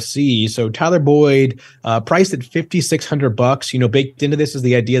AFC. So Tyler Boyd, priced at $5,600, baked into this is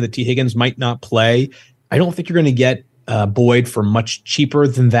the idea that T. Higgins might not play. I don't think you're going to get Boyd for much cheaper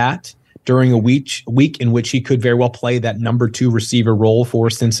than that during a week in which he could very well play that number 2 receiver role for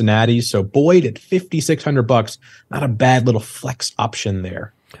Cincinnati. So Boyd at $5,600, not a bad little flex option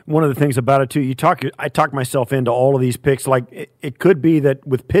there. One of the things about it too, I talk myself into all of these picks. Like it could be that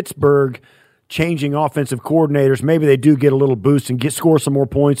with Pittsburgh changing offensive coordinators, maybe they do get a little boost and score some more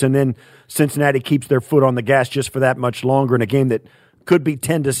points, and then Cincinnati keeps their foot on the gas just for that much longer in a game that could be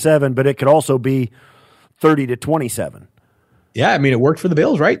 10-7, but it could also be 30-27. Yeah, I mean, it worked for the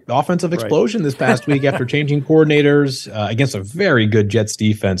Bills, right? Offensive explosion this past week after changing coordinators against a very good Jets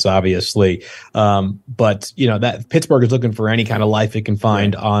defense, obviously. But that Pittsburgh is looking for any kind of life it can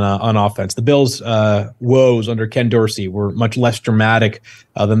find on offense. The Bills' woes under Ken Dorsey were much less dramatic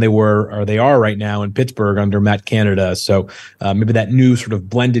than they were or they are right now in Pittsburgh under Matt Canada. So maybe that new sort of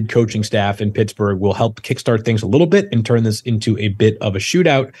blended coaching staff in Pittsburgh will help kickstart things a little bit and turn this into a bit of a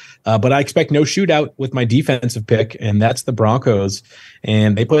shootout. But I expect no shootout with my defensive pick, and that's the Broncos.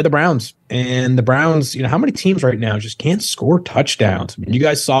 And they play the Browns. And the Browns, how many teams right now just can't score touchdowns? I mean, you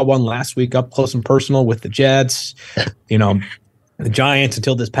guys saw one last week up close and personal with the Jets. The Giants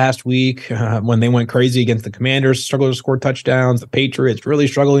until this past week when they went crazy against the Commanders, struggled to score touchdowns. The Patriots really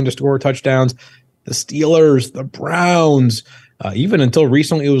struggling to score touchdowns. The Steelers, the Browns. Even until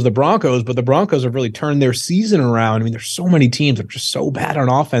recently, it was the Broncos, but the Broncos have really turned their season around. I mean, there's so many teams that are just so bad on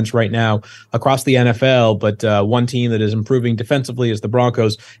offense right now across the NFL, but one team that is improving defensively is the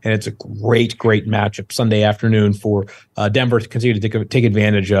Broncos, and it's a great, great matchup Sunday afternoon for Denver to continue to take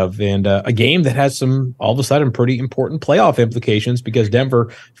advantage of, and a game that has some, all of a sudden, pretty important playoff implications because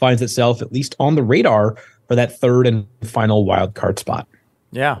Denver finds itself at least on the radar for that third and final wild card spot.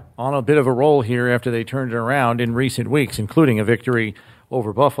 Yeah, on a bit of a roll here after they turned it around in recent weeks, including a victory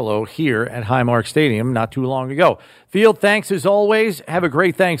over Buffalo here at Highmark Stadium not too long ago. Field, thanks as always. Have a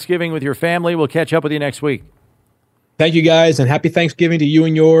great Thanksgiving with your family. We'll catch up with you next week. Thank you, guys, and happy Thanksgiving to you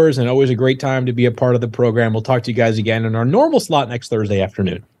and yours, and always a great time to be a part of the program. We'll talk to you guys again in our normal slot next Thursday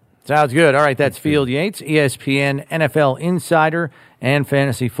afternoon. Sounds good. All right, that's Field Yates, ESPN NFL insider and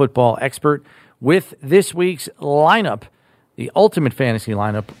fantasy football expert, with this week's lineup, the ultimate fantasy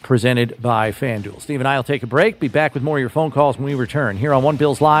lineup presented by FanDuel. Steve and I will take a break. Be back with more of your phone calls when we return. Here on One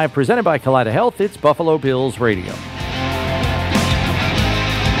Bills Live, presented by Kaleida Health, it's Buffalo Bills Radio.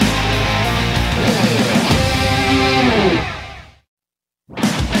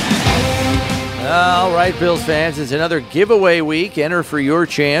 All right, Bills fans, it's another giveaway week. Enter for your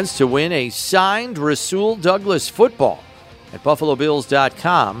chance to win a signed Rasul Douglas football at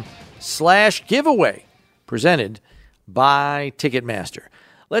buffalobills.com/giveaway, presented by Ticketmaster.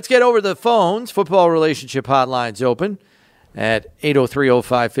 Let's get over the phones. Football relationship hotline's open at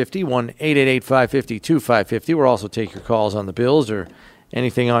 803-0550, 1-888-550-2550. We'll also take your calls on the Bills or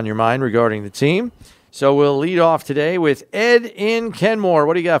anything on your mind regarding the team. So we'll lead off today with Ed in Kenmore.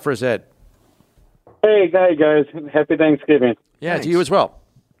 What do you got for us, Ed? Hey, guys. Happy Thanksgiving. Yeah, to you as well.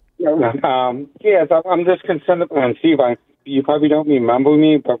 Yes, I'm just concerned. And Steve, you probably don't remember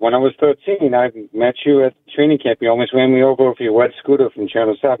me, but when I was 13, I met you at training camp. You almost ran me over with your wet scooter from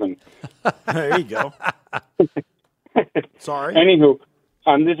Channel 7. There you go. Sorry. Anywho,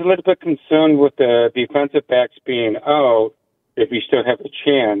 I'm just a little bit concerned with the defensive backs being out if we still have a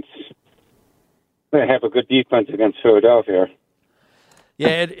chance to have a good defense against Philadelphia.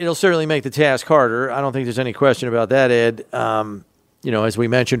 Yeah, it'll certainly make the task harder. I don't think there's any question about that, Ed. As we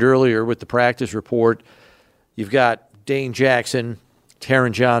mentioned earlier with the practice report, you've got Dane Jackson,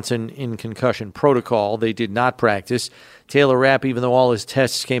 Taron Johnson in concussion protocol. They did not practice. Taylor Rapp, even though all his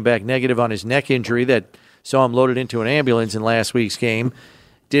tests came back negative on his neck injury that saw him loaded into an ambulance in last week's game,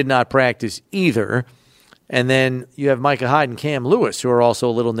 did not practice either. And then you have Micah Hyde and Cam Lewis, who are also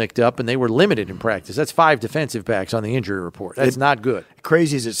a little nicked up, and they were limited in practice. That's 5 defensive backs on the injury report. That's not good.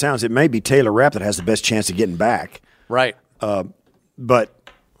 Crazy as it sounds, it may be Taylor Rapp that has the best chance of getting back. Right. But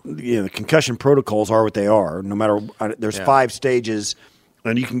the concussion protocols are what they are. No matter, there's 5 stages,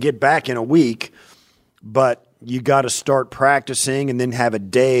 and you can get back in a week, but you got to start practicing and then have a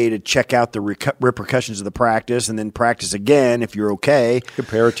day to check out the repercussions of the practice, and then practice again if you're okay.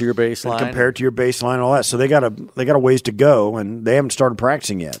 Compare it to your baseline. And all that. So they got a ways to go, and they haven't started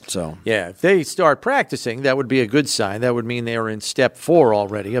practicing yet. So yeah, if they start practicing, that would be a good sign. That would mean they are in step 4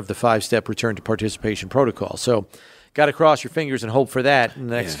 already of the 5-step return to participation protocol. So got to cross your fingers and hope for that in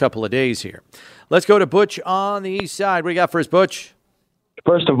the next couple of days here. Let's go to Butch on the east side. What do you got for us, Butch?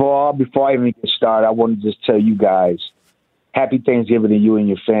 First of all, before I even get started, I want to just tell you guys, happy Thanksgiving to you and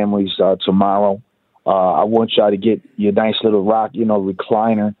your families tomorrow. I want y'all to get your nice little rock,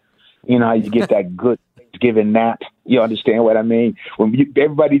 recliner. You know how you get that good Thanksgiving nap? You understand what I mean? When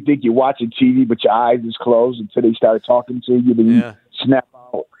everybody think you're watching TV, but your eyes is closed until they start talking to you, then you snap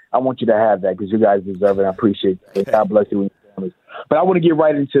out. I want you to have that because you guys deserve it. I appreciate it. God bless you and your families. But I want to get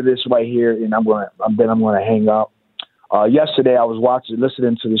right into this right here, and I'm going to hang up. Yesterday, I was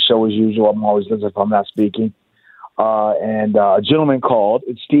listening to the show as usual. I'm always listening if I'm not speaking. And a gentleman called,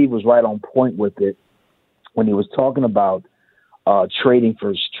 and Steve was right on point with it when he was talking about trading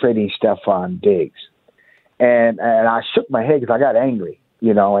Stephon Diggs. And I shook my head because I got angry,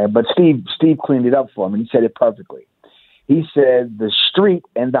 but Steve cleaned it up for him, and he said it perfectly. He said the street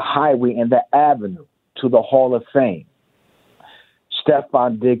and the highway and the avenue to the Hall of Fame,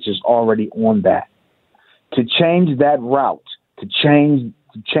 Stephon Diggs is already on that. To change that route, to change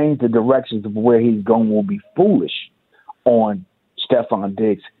the directions of where he's going will be foolish on Stephon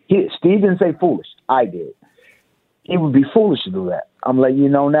Diggs. Steve didn't say foolish. I did. It would be foolish to do that. I'm letting you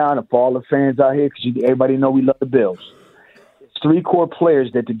know now, and for all the fans out here, because everybody know we love the Bills. It's 3 core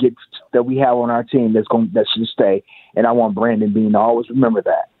players that we have on our team that should stay, and I want Brandon Beane to always remember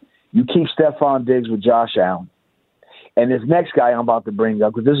that. You keep Stephon Diggs with Josh Allen, and this next guy I'm about to bring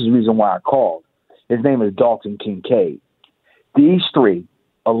up, because this is the reason why I called. His name is Dalton Kincaid. These 3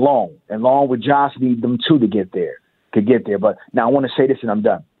 alone with Josh, need them 2 to get there. But now I want to say this and I'm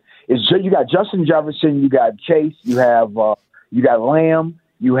done. You got Justin Jefferson, you got Chase, you have You got Lamb.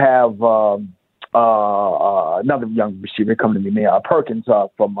 You have another young receiver coming to me, Perkins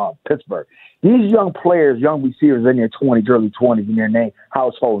from Pittsburgh. These young players, young receivers in their 20s, early 20s, in their name,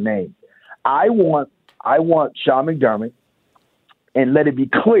 household names. I want Sean McDermott, and let it be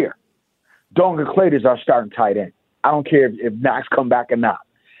clear, Dalton Kincaid is our starting tight end. I don't care if Knox come back or not.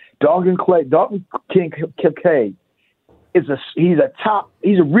 Dalton Kincaid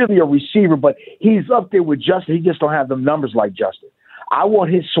he's really a receiver, but he's up there with Justin. He just don't have the numbers like Justin. I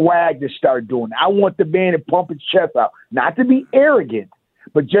want his swag to start doing it. I want the man to pump his chest out, not to be arrogant,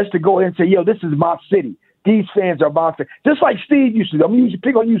 but just to go ahead and say, yo, this is my city. These fans are my fans. Just like Steve used to do. I'm going to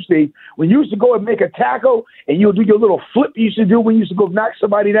pick on you, Steve. When you used to go and make a tackle and you'll do your little flip you used to do when you used to go knock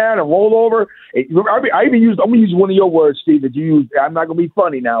somebody down and roll over. I'm going to use one of your words, Steve, that you used. I'm not going to be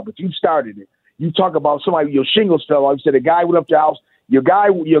funny now, but you started it. You talk about somebody, your shingles fell off. You said a guy went up to the house. Your guy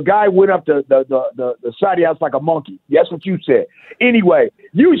went up the side of the house like a monkey. That's what you said. Anyway,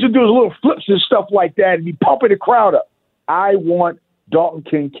 you used to do little flips and stuff like that and be pumping the crowd up. I want Dalton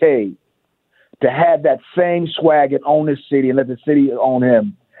Kincaid to have that same swag and own this city and let the city own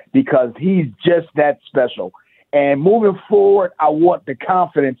him, because he's just that special. And moving forward, I want the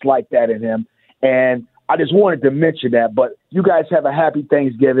confidence like that in him. And I just wanted to mention that. But you guys have a happy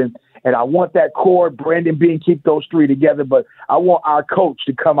Thanksgiving. And I want that core, Brandon Bean, keep those three together. But I want our coach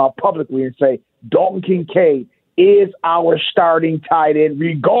to come out publicly and say, Dalton Kincaid is our starting tight end,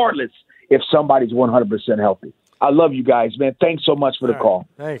 regardless if somebody's 100% healthy. I love you guys, man. Thanks so much for the call.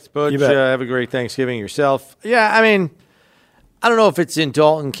 Thanks, Butch. Have a great Thanksgiving yourself. Yeah, I mean, I don't know if it's in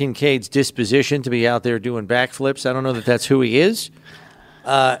Dalton Kincaid's disposition to be out there doing backflips. I don't know that that's who he is.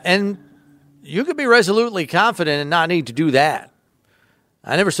 And you could be resolutely confident and not need to do that.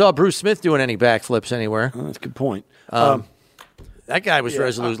 I never saw Bruce Smith doing any backflips anywhere. That's a good point. That guy was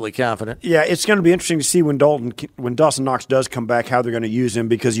resolutely confident. Yeah, it's going to be interesting to see when Dawson Knox does come back, how they're going to use him,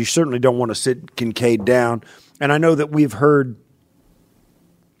 because you certainly don't want to sit Kincaid down. And I know that we've heard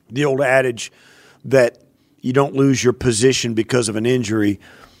the old adage that you don't lose your position because of an injury.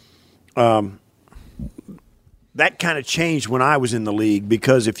 That kind of changed when I was in the league,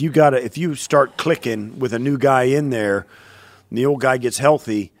 because if you start clicking with a new guy in there, and the old guy gets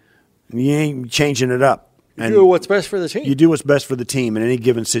healthy, you ain't changing it up. You do what's best for the team. You do what's best for the team in any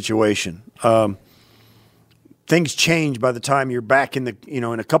given situation. Things change by the time you're back in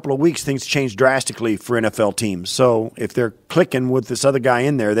a couple of weeks. Things change drastically for NFL teams. So if they're clicking with this other guy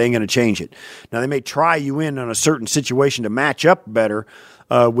in there, they ain't going to change it. Now they may try you in on a certain situation to match up better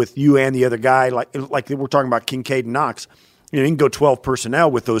with you and the other guy, like we're talking about Kincaid and Knox. You can go 12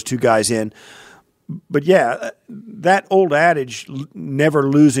 personnel with those two guys in. But yeah, that old adage, never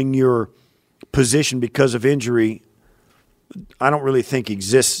losing your position because of injury, I don't really think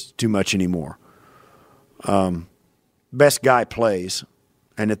exists too much anymore. Best guy plays,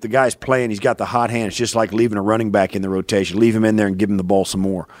 and if the guy's playing, he's got the hot hand. It's just like leaving a running back in the rotation. Leave him in there and give him the ball some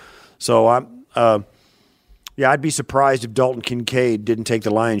more. So I'd be surprised if Dalton Kincaid didn't take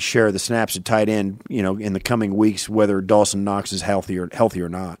the lion's share of the snaps at tight end, in the coming weeks, whether Dawson Knox is healthy or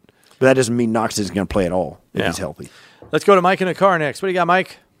not. But that doesn't mean Knox isn't going to play at all if he's healthy. Let's go to Mike in the car next. What do you got,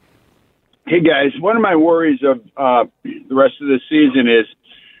 Mike? Hey, guys. One of my worries of the rest of the season is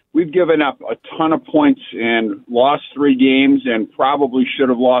we've given up a ton of points and lost 3 games and probably should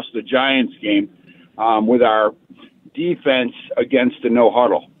have lost the Giants game with our defense against the no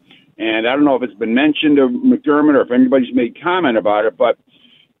huddle. And I don't know if it's been mentioned to McDermott or if anybody's made comment about it, but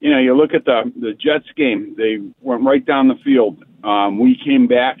you look at the Jets game. They went right down the field. We came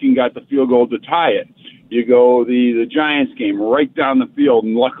back and got the field goal to tie it. You go the Giants game, right down the field,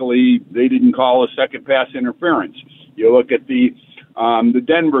 and luckily they didn't call a second pass interference. You look at the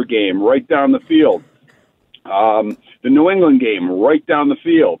Denver game, right down the field. The New England game, right down the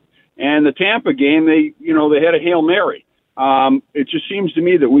field. And the Tampa game, they had a Hail Mary. It just seems to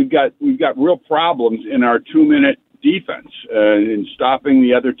me that we've got real problems in our 2-minute defense in stopping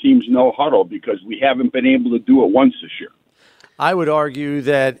the other team's no huddle, because we haven't been able to do it once this year. I would argue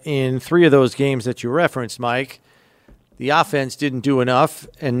that in 3 of those games that you referenced, Mike, the offense didn't do enough,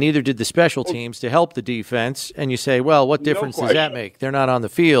 and neither did the special teams to help the defense. And you say, well, what difference does that make? They're not on the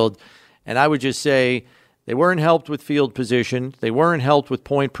field. And I would just say they weren't helped with field position, they weren't helped with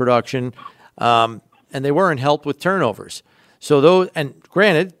point production, and they weren't helped with turnovers. So and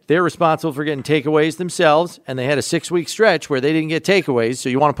granted, they're responsible for getting takeaways themselves, and they had a 6-week stretch where they didn't get takeaways, so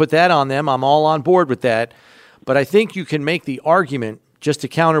you want to put that on them. I'm all on board with that. But I think you can make the argument, just to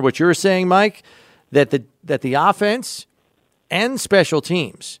counter what you're saying, Mike, that the offense and special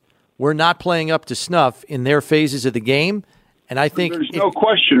teams were not playing up to snuff in their phases of the game, And I think there's no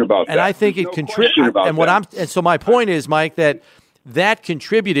question about that. And I think it contributed. And so my point is, Mike, that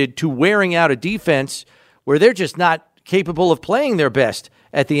contributed to wearing out a defense where they're just not capable of playing their best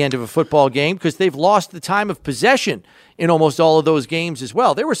at the end of a football game because they've lost the time of possession in almost all of those games as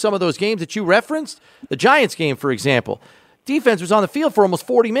well. There were some of those games that you referenced, the Giants game, for example. Defense was on the field for almost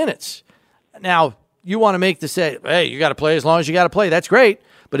 40 minutes. Now, you want to make the say, hey, you got to play as long as you got to play. That's great.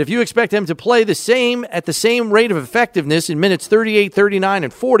 But if you expect them to play at the same rate of effectiveness in minutes 38, 39,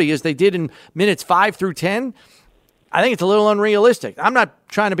 and 40 as they did in minutes 5 through 10, I think it's a little unrealistic. I'm not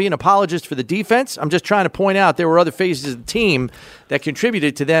trying to be an apologist for the defense. I'm just trying to point out there were other phases of the team that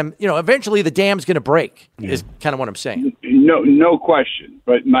contributed to them. Eventually the dam's going to break is kind of what I'm saying. No question.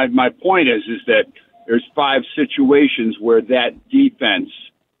 But my point is that there's 5 situations where that defense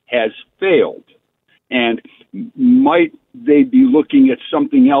has failed. And might they be looking at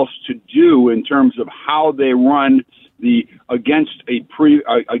something else to do in terms of how they run against a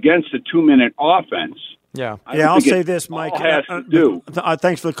 2-minute offense? Yeah. I'll say this, Mike.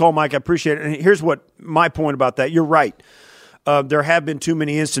 Thanks for the call, Mike. I appreciate it. And here's what my point about that. You're right. There have been too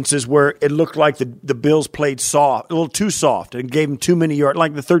many instances where it looked like the Bills played soft, a little too soft, and gave them too many yards.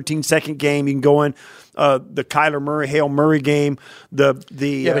 Like the 13-second game, you can go in the Kyler Murray, Hail Murray game. But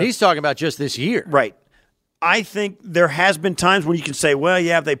he's talking about just this year, right? I think there has been times when you can say, well,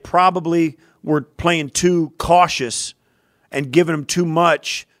 yeah, they probably were playing too cautious and giving them too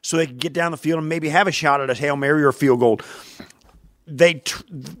much so they could get down the field and maybe have a shot at a Hail Mary or a field goal. They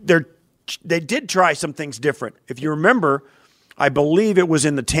did try some things different. If you remember, I believe it was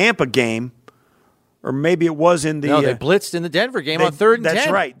in the Tampa game, or maybe it was in the... No, they blitzed in the Denver game on 3rd and 10.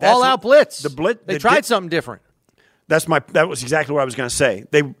 That's right. All-out blitz. They tried something different. That was exactly what I was going to say.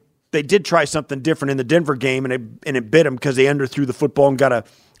 They did try something different in the Denver game, and it bit them because they underthrew the football and got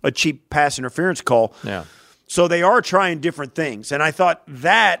a cheap pass interference call. Yeah. So they are trying different things. And I thought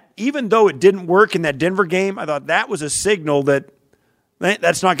that, even though it didn't work in that Denver game, I thought that was a signal that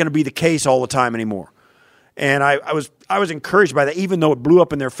that's not going to be the case all the time anymore. And I was encouraged by that, even though it blew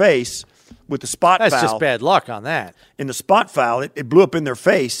up in their face with the spot foul. That's just bad luck on that. In the spot foul, it blew up in their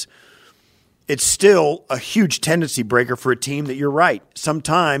face. It's still a huge tendency breaker for a team that, you're right,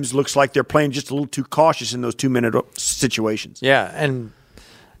 sometimes looks like they're playing just a little too cautious in those 2-minute situations. Yeah, and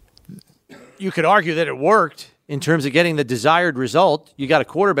you could argue that it worked in terms of getting the desired result. You got a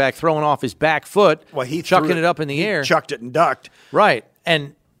quarterback throwing off his back foot, chucking it up in the air. Chucked it and ducked. Right.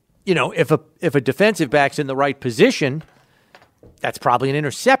 And, if a defensive back's in the right position, that's probably an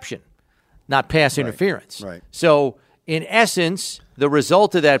interception, not pass interference. Right. So, in essence, the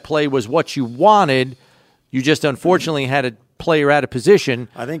result of that play was what you wanted. You just unfortunately had a player out of position,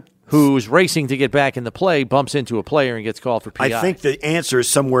 I think, who's racing to get back in the play, bumps into a player and gets called for PI. I think the answer is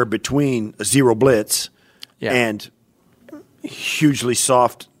somewhere between a zero blitz and hugely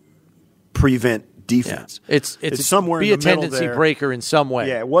soft prevent defense. Yeah. It's somewhere be in the middle a tendency there. breaker in some way.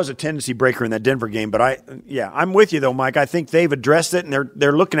 Yeah, it was a tendency breaker in that Denver game. But I'm with you though, Mike. I think they've addressed it and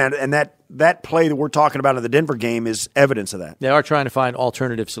they're looking at it, and that play that we're talking about in the Denver game is evidence of that. They are trying to find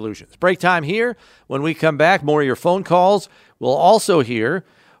alternative solutions. Break time here. When we come back, more of your phone calls. We'll also hear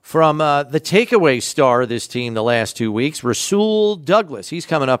from the takeaway star of this team the last 2 weeks, Rasul Douglas. He's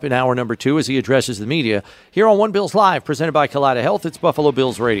coming up in hour number 2 as he addresses the media here on One Bills Live, presented by Kaleida Health. It's Buffalo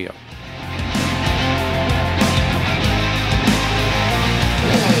Bills Radio.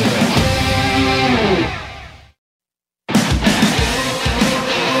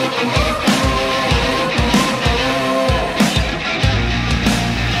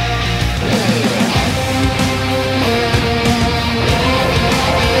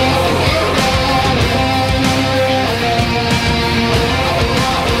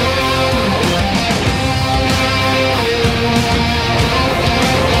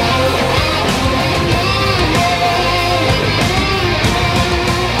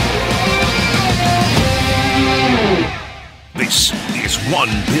 This is One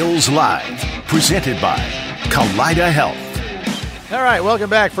Bills Live, presented by Kaleida Health. All right, welcome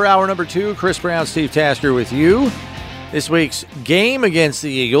back for hour number 2. Chris Brown, Steve Tasker with you. This week's game against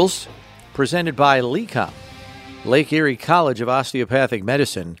the Eagles, presented by LECOM, Lake Erie College of Osteopathic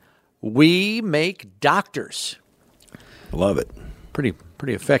Medicine. We make doctors. Love it. Pretty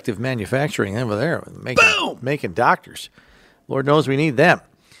effective manufacturing over there. Making doctors. Lord knows we need them.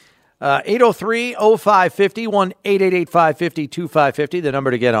 803-0550, 1-888-550-2550, the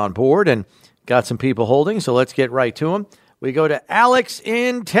number to get on board. And got some people holding, so let's get right to them. We go to Alex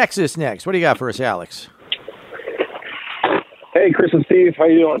in Texas next. What do you got for us, Alex? Hey, Chris and Steve. How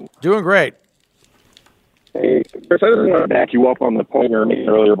you doing? Doing great. Hey, Chris, I just want to back you up on the point you were making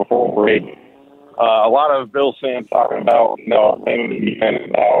earlier before break. A lot of Bills fans talking about, maybe the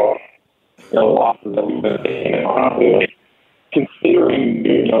defense now, losses that we've been taking. Honestly, considering,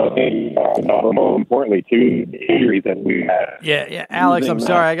 but more importantly, too, the injuries that we had. Yeah, Alex, I'm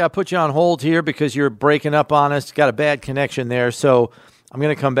sorry. I got to put you on hold here because you're breaking up on us. Got a bad connection there. So I'm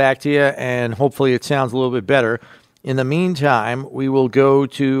going to come back to you, and hopefully it sounds a little bit better. In the meantime, we will go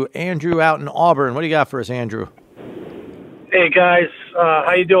to Andrew out in Auburn. What do you got for us, Andrew? Hey, guys.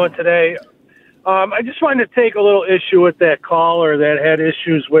 How you doing today? I just wanted to take a little issue with that caller that had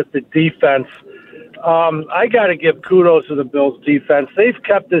issues with the defense. I got to give kudos to the Bills defense. They've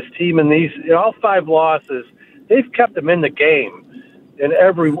kept this team in all 5 losses. They've kept them in the game in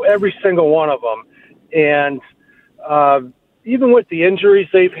every single one of them. And even with the injuries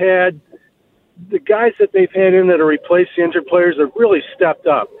they've had, the guys that they've had in that have replaced the injured players have really stepped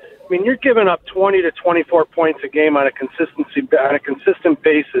up. I mean, you're giving up 20 to 24 points a game on a consistent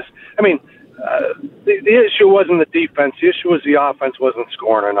basis. I mean, the issue wasn't the defense. The issue was the offense wasn't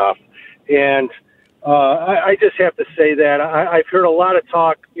scoring enough. And I just have to say that. I've heard a lot of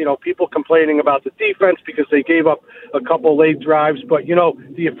talk, people complaining about the defense because they gave up a couple late drives. But, do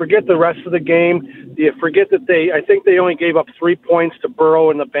you forget the rest of the game? Do you forget that I think they only gave up 3 points to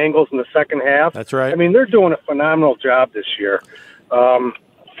Burrow and the Bengals in the second half? That's right. I mean, they're doing a phenomenal job this year.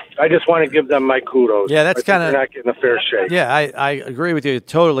 I just want to give them my kudos. Yeah, that's kind of not getting a fair shake. Yeah, I agree with you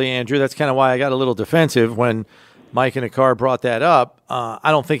totally, Andrew. That's kind of why I got a little defensive when Mike in the car brought that up.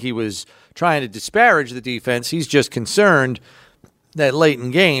 I don't think he was trying to disparage the defense. He's just concerned that late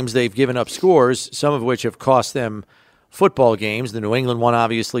in games they've given up scores, some of which have cost them football games. The New England one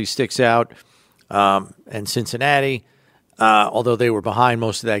obviously sticks out, and Cincinnati, although they were behind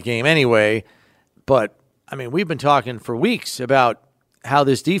most of that game anyway. But, I mean, we've been talking for weeks about how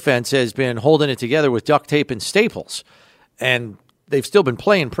this defense has been holding it together with duct tape and staples, and they've still been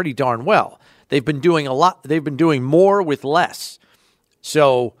playing pretty darn well. They've been doing a lot. They've been doing more with less.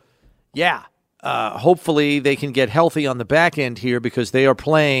 So, yeah, hopefully they can get healthy on the back end here because they are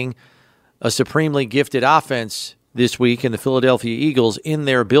playing a supremely gifted offense this week in the Philadelphia Eagles in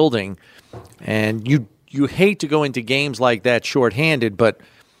their building. And you hate to go into games like that shorthanded, but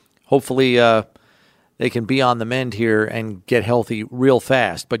hopefully they can be on the mend here and get healthy real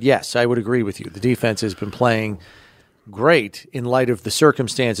fast. But, yes, I would agree with you. The defense has been playing great in light of the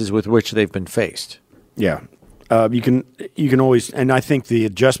circumstances with which they've been faced. Yeah. You can always, and I think the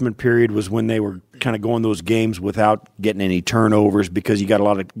adjustment period was when they were kind of going those games without getting any turnovers because you got a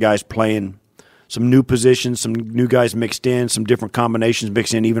lot of guys playing some new positions, some new guys mixed in, some different combinations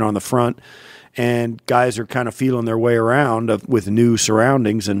mixed in even on the front, and guys are kind of feeling their way around with new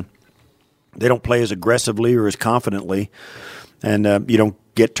surroundings, and they don't play as aggressively or as confidently, and you don't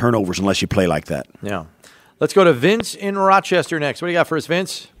get turnovers unless you play like that. Yeah. Let's go to Vince in Rochester next. What do you got for us,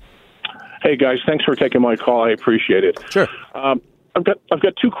 Vince? Hey, guys, thanks for taking my call. I appreciate it. Sure. I've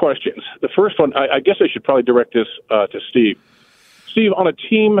got 2 questions. The first one, I guess I should probably direct this to Steve. Steve, on a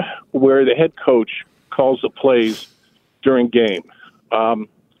team where the head coach calls the plays during game, on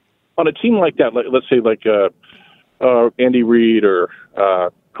a team like that, let's say like Andy Reid or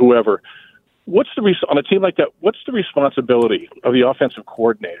whoever, on a team like that, what's the responsibility of the offensive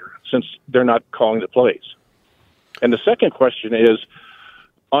coordinator since they're not calling the plays? And the second question is,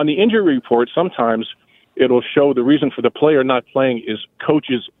 on the injury report, sometimes it'll show the reason for the player not playing is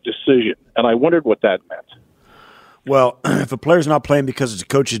coach's decision. And I wondered what that meant. Well, if a player's not playing because it's a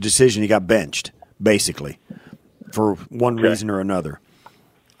coach's decision, he got benched, basically, for one reason or another.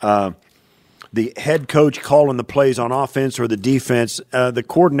 The head coach calling the plays on offense or the defense, the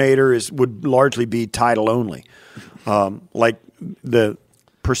coordinator would largely be title only. Like the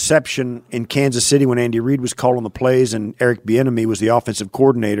perception in Kansas City when Andy Reid was calling the plays and Eric Bieniemy was the offensive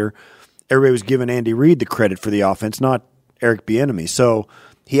coordinator, everybody was giving Andy Reid the credit for the offense, not Eric Bieniemy. So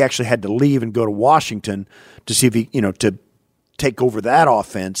he actually had to leave and go to Washington to see if he, to take over that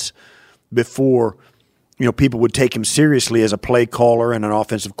offense before, people would take him seriously as a play caller and an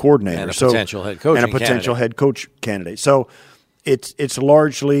offensive coordinator. And a potential head coach. And a potential head coach candidate. So it's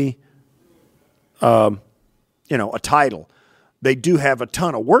largely, a title. They do have a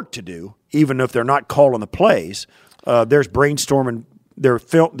ton of work to do, even if they're not calling the plays. There's brainstorming.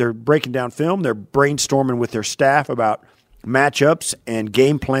 They're breaking down film. They're brainstorming with their staff about matchups and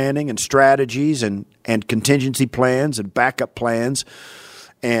game planning and strategies and contingency plans and backup plans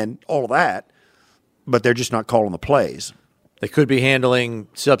and all of that. But they're just not calling the plays. They could be handling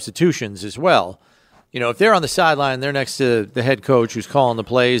substitutions as well. If they're on the sideline, they're next to the head coach who's calling the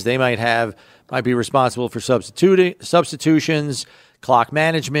plays. They might be responsible for substitutions, clock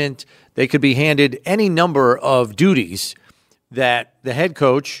management. They could be handed any number of duties that the head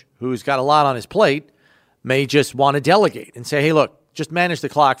coach, who's got a lot on his plate, may just want to delegate and say, hey, look, just manage the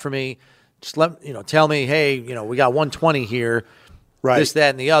clock for me. Just tell me, hey, we got 120 here. Right. This, that,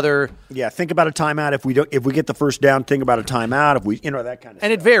 and the other. Yeah, think about a timeout. If we get the first down, think about a timeout. If we, that kind of stuff.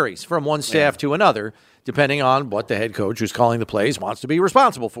 And it varies from one staff to another, depending on what the head coach who's calling the plays wants to be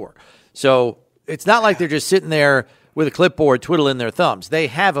responsible for. So it's not like they're just sitting there with a clipboard twiddling their thumbs. They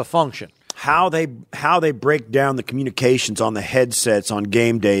have a function. How they break down the communications on the headsets on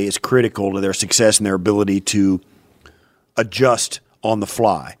game day is critical to their success and their ability to adjust on the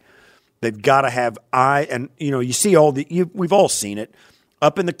fly. They've got to have you see we've all seen it.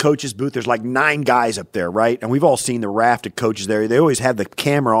 Up in the coach's booth, there's like 9 guys up there, right? And we've all seen the raft of coaches there. They always have the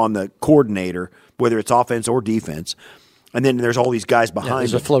camera on the coordinator, whether it's offense or defense. And then there's all these guys behind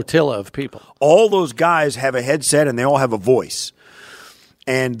There's a flotilla of people. All those guys have a headset and they all have a voice.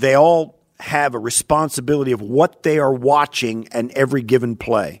 And they all have a responsibility of what they are watching in every given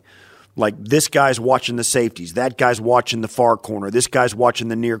play. Like this guy's watching the safeties, that guy's watching the far corner, this guy's watching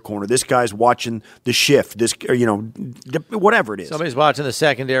the near corner, this guy's watching the shift, whatever it is. Somebody's watching the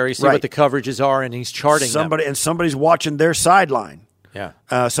secondary, see what the coverages are, and he's charting them. And somebody's watching their sideline. Yeah.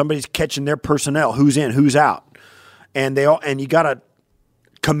 Somebody's catching their personnel, who's in, who's out. And you got to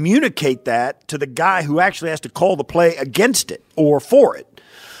communicate that to the guy who actually has to call the play against it or for it.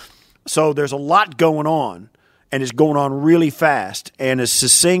 So there's a lot going on. And it's going on really fast, and as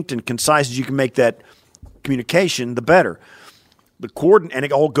succinct and concise as you can make that communication, the better. And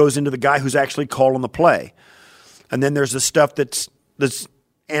it all goes into the guy who's actually calling the play. And then there's the stuff that's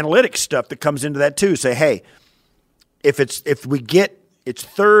analytics stuff that comes into that too. Say, hey, it's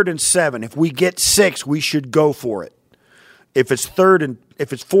 3rd and 7. If we get 6, we should go for it. If it's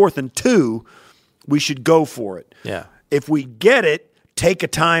 4th and 2, we should go for it. Yeah. If we get it, take a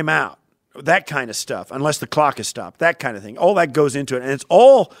timeout. That kind of stuff, unless the clock is stopped, that kind of thing. All that goes into it. And it's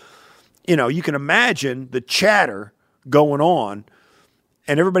all, you can imagine the chatter going on,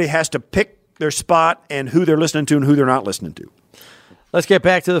 and everybody has to pick their spot and who they're listening to and who they're not listening to. Let's get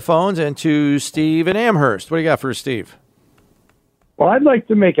back to the phones and to Steve in Amherst. What do you got for Steve? Well, I'd like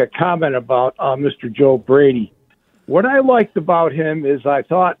to make a comment about Mr. Joe Brady. What I liked about him is I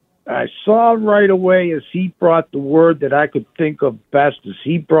saw right away as he brought the word that I could think of best is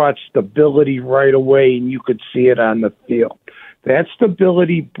he brought stability right away, and you could see it on the field. That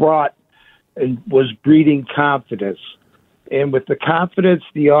stability brought and was breeding confidence. And with the confidence,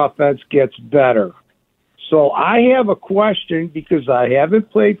 the offense gets better. So I have a question because I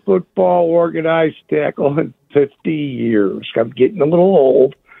haven't played football organized tackle in 50 years. I'm getting a little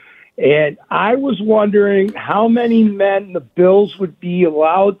old. And I was wondering how many men the Bills would be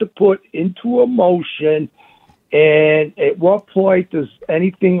allowed to put into a motion, and at what point does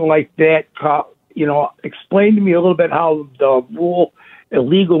anything like that, explain to me a little bit how the rule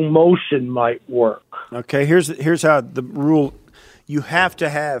illegal motion might work. Okay, here's how the rule. You have to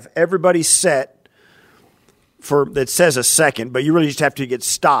have everybody set that says a second, but you really just have to get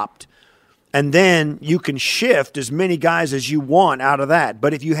stopped. And then you can shift as many guys as you want out of that.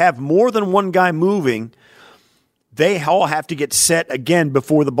 But if you have more than one guy moving, they all have to get set again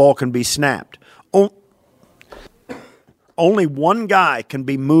before the ball can be snapped. Only one guy can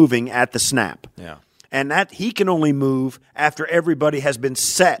be moving at the snap. Yeah. And that he can only move after everybody has been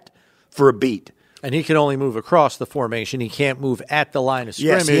set for a beat. And he can only move across the formation. He can't move at the line of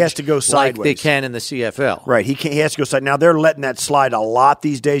scrimmage. Yes, he has to go sideways. Like they can in the CFL. Right. He has to go side. Now, they're letting that slide a lot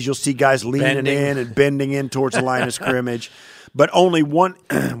these days. You'll see guys leaning in and bending in towards the line of scrimmage. But only one –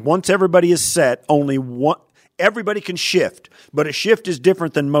 once everybody is set, only one – everybody can shift. But a shift is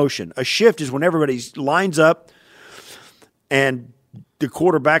different than motion. A shift is when everybody lines up and the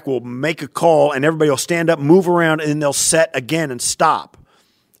quarterback will make a call and everybody will stand up, move around, and then they'll set again and stop.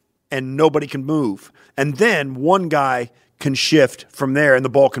 And nobody can move. And then one guy can shift from there and the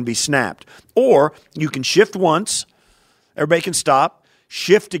ball can be snapped. Or you can shift once, everybody can stop,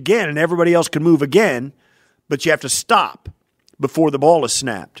 shift again, and everybody else can move again, but you have to stop before the ball is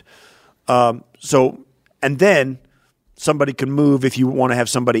snapped. And then somebody can move if you want to have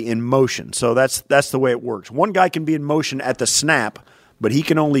somebody in motion. So that's the way it works. One guy can be in motion at the snap, but he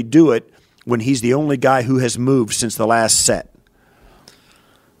can only do it when he's the only guy who has moved since the last set.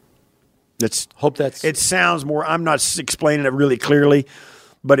 It sounds more. I'm not explaining it really clearly,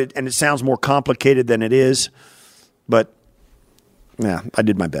 but it sounds more complicated than it is. But yeah, I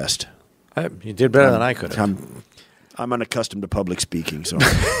did my best. You did better than I could have. I'm unaccustomed to public speaking, so.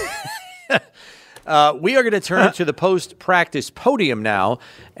 We are going to turn to the post-practice podium now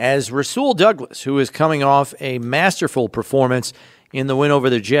as Rasul Douglas, who is coming off a masterful performance in the win over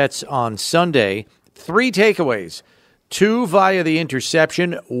the Jets on Sunday. 3 takeaways 2 via the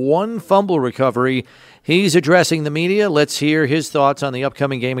interception, 1 fumble recovery. He's addressing the media. Let's hear his thoughts on the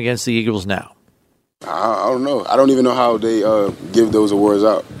upcoming game against the Eagles now. I don't know. I don't even know how they give those awards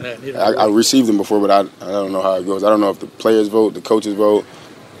out. I received them before, but I don't know how it goes. I don't know if the players vote, the coaches vote,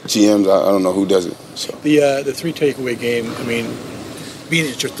 GMs. I don't know who does it. So the 3 takeaway game. I mean, being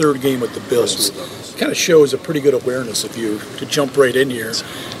it's your 3rd game with the Bills, kind of shows a pretty good awareness of you to jump right in here,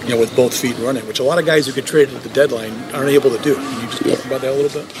 with both feet running, which a lot of guys who get traded at the deadline aren't able to do. Can you just talk about that a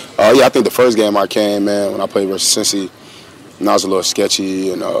little bit? Yeah, I think the first game I came, man, when I played versus Cincy, and I was a little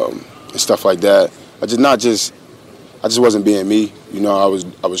sketchy and stuff like that. I just wasn't being me. I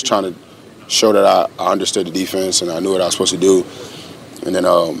was trying to show that I understood the defense and I knew what I was supposed to do. And then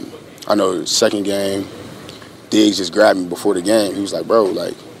I know the second game, Diggs just grabbed me before the game. He was like, bro,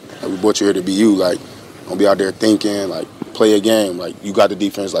 we brought you here to be you. Don't be out there thinking, play a game. You got the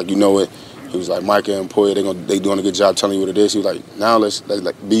defense, you know it. He was like, Micah and Poya, they doing a good job telling you what it is. He was like, now let's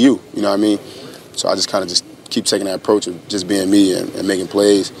be you. You know what I mean? So I just kind of just keep taking that approach of just being me and making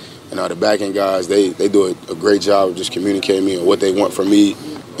plays. And the back-end guys, they do a great job of just communicating me and what they want from me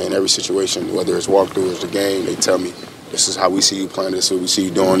in every situation, whether it's walkthrough or the game. They tell me, this is how we see you playing, this is how we see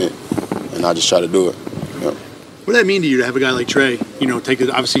you doing it, and I just try to do it. Yep. What does that mean to you to have a guy like Trey, take it?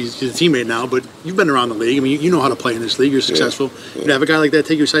 Obviously, he's a teammate now, but you've been around the league. I mean, you know how to play in this league. You're successful. Yeah. To have a guy like that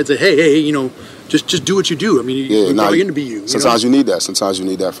take your side and say, hey, just do what you do. I mean, you're probably going to be you. Sometimes you need that. Sometimes you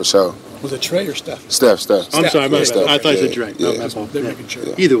need that for sure. Was it Trey or Steph? Steph. I'm sorry, Steph. I thought you said Trey. No, that's all. They're making sure.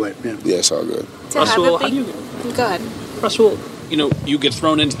 Yeah. Either way, yeah. Yeah, it's all good. Russell, Go ahead. Russell, you get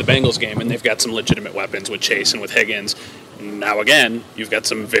thrown into the Bengals game, and they've got some legitimate weapons with Chase and with Higgins. Now again, you've got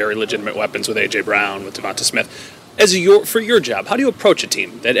some very legitimate weapons with A.J. Brown, with Devonta Smith. For your job, how do you approach a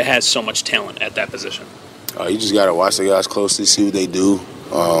team that has so much talent at that position? You just got to watch the guys closely, see what they do,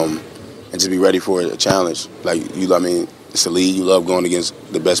 and just be ready for a challenge. It's the league. You love going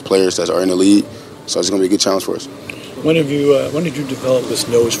against the best players that are in the league, so it's going to be a good challenge for us. When did you develop this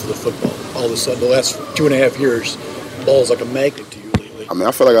nose for the football? All of a sudden, the last 2.5 years, ball is like a magnet to you lately.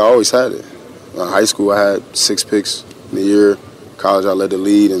 I feel like I always had it. In high school, I had 6 picks in the year. College, I led the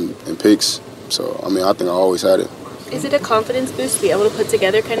lead in picks. So, I think I always had it. Is it a confidence boost to be able to put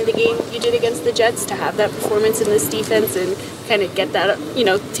together kind of the game you did against the Jets, to have that performance in this defense and kind of get that,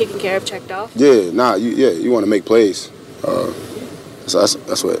 taken care of, checked off? Yeah, you want to make plays. So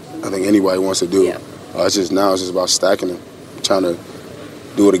that's what I think anybody wants to do. Yeah. It's just about stacking them, trying to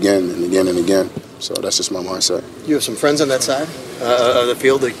do it again and again and again. So that's just my mindset. You have some friends on that side of the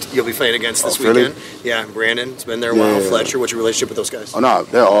field that you'll be playing against this weekend? Yeah, Brandon's been there a while. Fletcher, what's your relationship with those guys? Oh, no,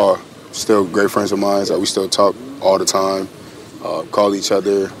 they're all still great friends of mine. We still talk all the time, call each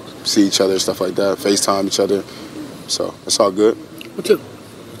other, see each other, stuff like that, FaceTime each other. So it's all good. What's it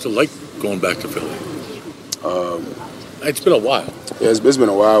like going back to Philly? It's been a while. Yeah, it's been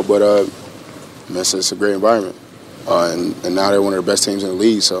a while, but it's a great environment. And now they're one of the best teams in the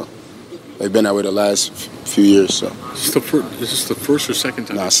league, so they've been that way the last few years. So is this the first or second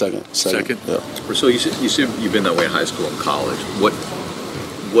time? Nah, second. Yeah. So you said you've been that way in high school and college.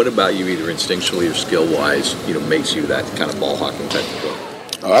 What about you, either instinctually or skill-wise, makes you that kind of ball hawking type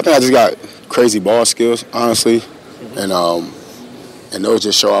of player? I think I just got crazy ball skills, honestly, and those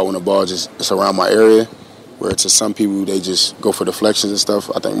just show out when the ball it's around my area. Where to some people they just go for deflections and stuff.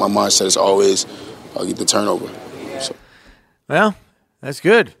 I think my mindset is always get the turnover. So. Well, that's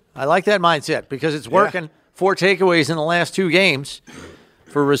good. I like that mindset because it's working. 4 takeaways in the last 2 games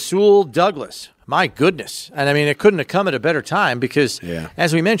for Rasul Douglas. My goodness. And, it couldn't have come at a better time because,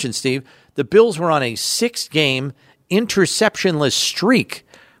 as we mentioned, Steve, the Bills were on a 6-game interceptionless streak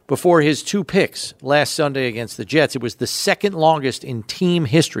before his 2 picks last Sunday against the Jets. It was the second longest in team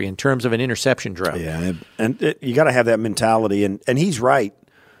history in terms of an interception drought. Yeah, and you got to have that mentality, and he's right.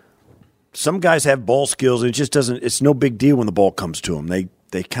 Some guys have ball skills, and it just doesn't – it's no big deal when the ball comes to them.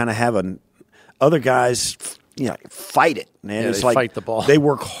 They kind of have other guys fight it, man. It's they fight the ball. They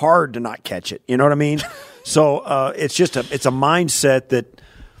work hard to not catch it. You know what I mean? So it's just it's a mindset that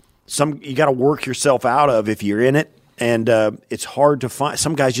you got to work yourself out of if you're in it. And it's hard to find.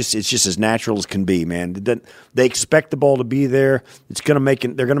 Some guys it's just as natural as can be, man. They expect the ball to be there. They're going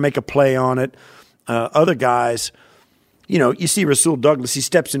to make a play on it. Other guys, you see Rasul Douglas. He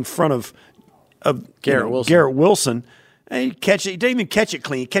steps in front of Garrett Wilson. And he catch it. He didn't even catch it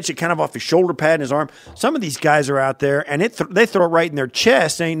clean. He catch it kind of off his shoulder pad and his arm. Some of these guys are out there, and they throw it right in their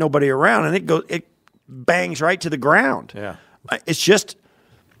chest. There ain't nobody around, and it bangs right to the ground. Yeah, it's just,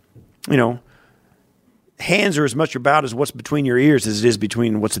 hands are as much about as what's between your ears as it is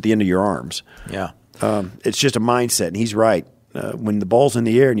between what's at the end of your arms. Yeah. It's just a mindset, and he's right. When the ball's in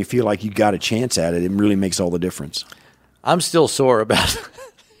the air and you feel like you got a chance at it, it really makes all the difference. I'm still sore about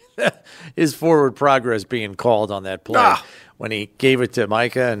his forward progress being called on that play when he gave it to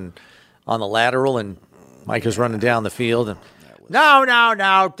Micah and on the lateral, and Micah's running down the field. And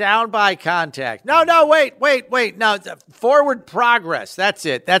no, down by contact. No, wait. No, forward progress. That's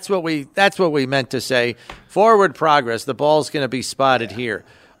it. That's what we meant to say. Forward progress. The ball's going to be spotted here.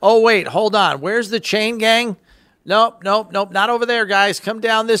 Oh, wait, hold on. Where's the chain gang? Nope, not over there, guys. Come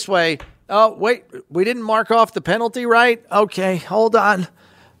down this way. Oh, wait, we didn't mark off the penalty, right? Okay, hold on.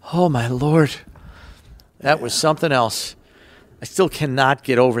 Oh, my Lord. That was something else. I still cannot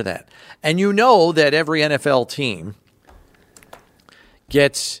get over that. And you know that every NFL team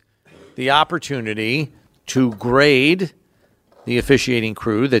gets the opportunity to grade the officiating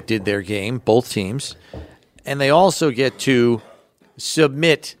crew that did their game, both teams, and they also get to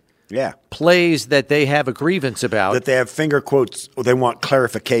submit plays that they have a grievance about. That they have finger quotes, or they want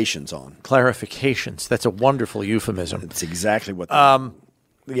clarifications on. Clarifications. That's a wonderful euphemism. That's exactly what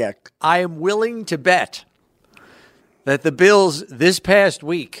yeah. I am willing to bet that the Bills this past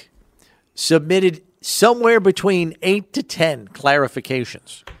week submitted somewhere between 8 to 10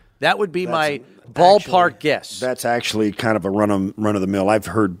 clarifications. That would be my ballpark guess. That's actually kind of a run of the mill. I've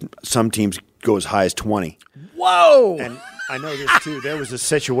heard some teams go as high as 20. Whoa! And I know this too. There was a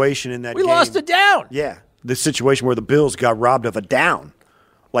situation in that we game. lost a down. Yeah, the situation where the Bills got robbed of a down,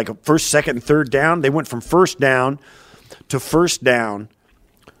 like a first, second, and third down. They went from first down to third down.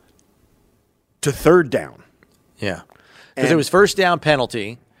 Yeah, because it was first down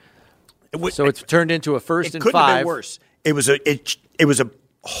penalty. So it's turned into a first and 5. It couldn't have been worse. It was a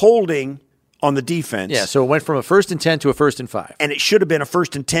holding on the defense. Yeah, so it went from a 1st and 10 to a 1st and 5. And it should have been a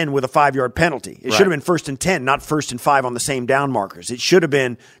 1st and 10 with a 5-yard penalty. It should have been 1st and 10, not 1st and 5 on the same down markers. It should have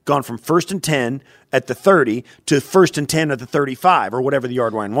been gone from 1st and 10 at the 30 to 1st and 10 at the 35 or whatever the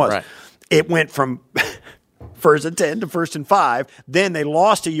yard line was. Right. It went from 1st and 10 to 1st and 5. Then they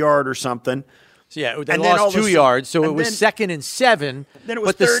lost a yard or something. So yeah, they lost 2 yards, so it was 2nd and 7. Then it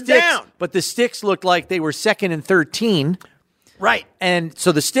was third down. But the sticks looked like they were 2nd and 13. Right. And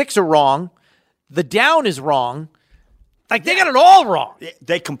so the sticks are wrong. The down is wrong. Like, they got it all wrong.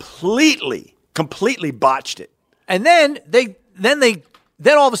 They completely botched it. And then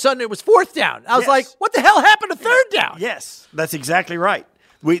all of a sudden it was 4th down. I was like, what the hell happened to 3rd down? Yes, that's exactly right.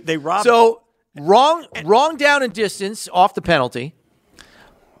 They robbed. So wrong down and distance off the penalty.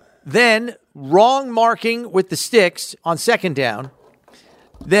 Then wrong marking with the sticks on 2nd down.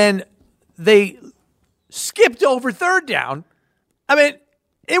 Then they skipped over 3rd down. I mean,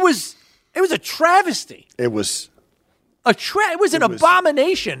 it was a travesty. It was an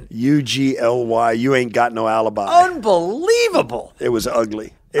abomination. UGLY. You ain't got no alibi. Unbelievable. It was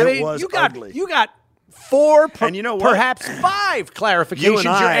ugly. You got 4, and you know what? Perhaps 5 clarifications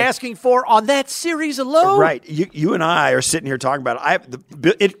you're asking for on that series alone. Right. You and I are sitting here talking about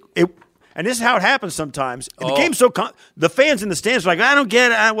it. And this is how it happens sometimes. The game's so the fans in the stands are like, I don't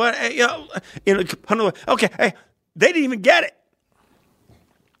get it. Okay, hey, they didn't even get it.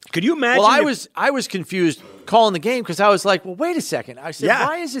 Could you imagine? Well, I was confused calling the game because I was like, well, wait a second. I said,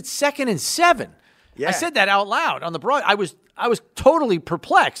 why is it 2nd and 7? Yeah. I said that out loud on the broad. I was totally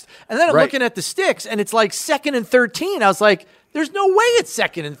perplexed. And then I'm looking at the sticks, and it's like 2nd and 13. I was like, there's no way it's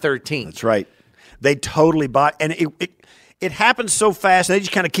 2nd and 13. That's right. They totally bought, and it happens so fast. They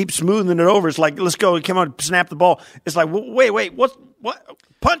just kind of keep smoothing it over. It's like, let's go, come on, snap the ball. It's like, wait, what?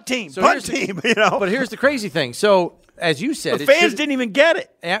 Punt team, you know. But here's the crazy thing. So, as you said, the fans didn't even get it.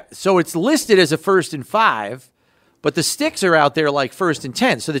 Yeah, so it's listed as a 1st and 5, but the sticks are out there like 1st and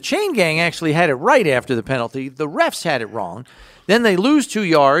 10. So the chain gang actually had it right after the penalty. The refs had it wrong. Then they lose 2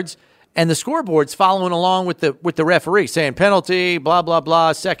 yards, and the scoreboard's following along with the referee saying penalty, blah, blah,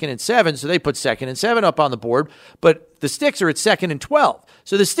 blah, 2nd and 7. So they put 2nd and 7 up on the board, but the sticks are at 2nd and 12.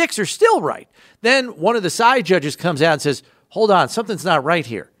 So the sticks are still right. Then one of the side judges comes out and says, hold on, something's not right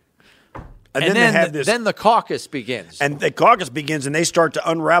here. And then the caucus begins. And the caucus begins, and they start to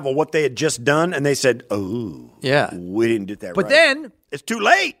unravel what they had just done, and they said, yeah, we didn't do that right. But then it's too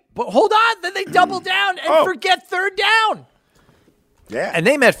late. But hold on, then they double down and forget 3rd down. Yeah. And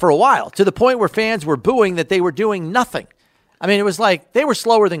they met for a while, to the point where fans were booing that they were doing nothing. I mean, it was like they were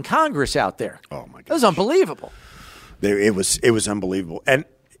slower than Congress out there. Oh, my God. It was unbelievable. It was unbelievable. And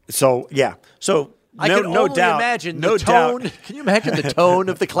so, yeah. So I can only imagine the tone. Can you imagine the tone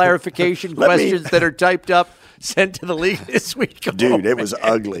of the clarification questions that are typed up, sent to the league this week? Dude, it was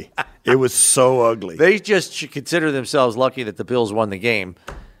ugly. It was so ugly. They just should consider themselves lucky that the Bills won the game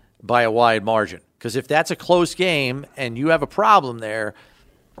by a wide margin. Because if that's a close game and you have a problem there,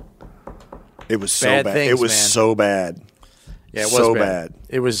 it was so bad. It was so bad. Yeah, it was so bad.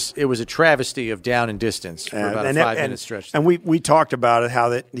 It was a travesty of down and distance for about a 5-minute stretch. And we talked about it, how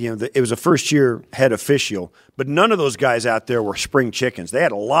that it was a first-year head official, but none of those guys out there were spring chickens. They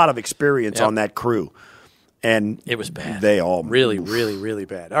had a lot of experience on that crew. And it was bad. They all really, really, really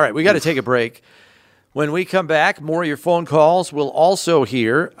bad. All right, we got to take a break. When we come back, more of your phone calls. We'll also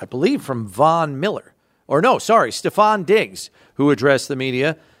hear, I believe, from Von Miller. Stephon Diggs, who addressed the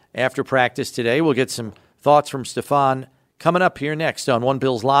media after practice today. We'll get some thoughts from Stephon coming up here next on One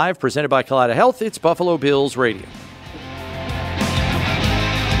Bills Live, presented by Kaleida Health. It's Buffalo Bills Radio.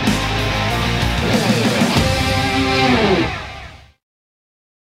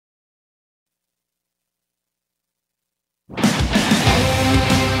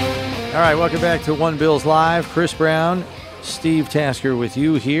 All right, welcome back to One Bills Live. Chris Brown, Steve Tasker with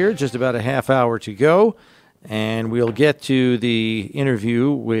you here. Just about a half hour to go. And we'll get to the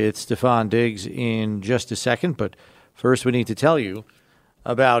interview with Stephon Diggs in just a second. But first, we need to tell you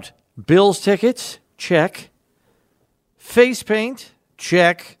about Bills tickets. Check. Face paint.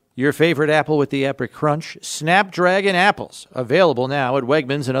 Check. Your favorite apple with the epic crunch. Snapdragon apples. Available now at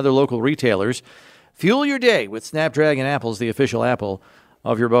Wegmans and other local retailers. Fuel your day with Snapdragon apples, the official apple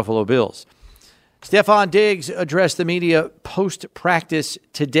of your Buffalo Bills. Stephon Diggs addressed the media post-practice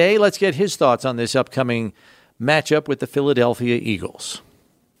today. Let's get his thoughts on this upcoming matchup with the Philadelphia Eagles.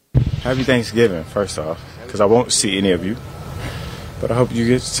 Happy Thanksgiving, first off, because I won't see any of you. But I hope you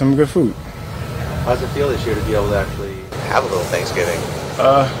get some good food. How does it feel this year to be able to actually have a little Thanksgiving?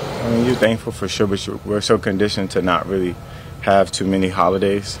 You're thankful for sure, but we're so conditioned to not really have too many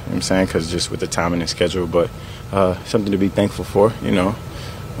holidays, you know what I'm saying, because just with the time and the schedule. But something to be thankful for,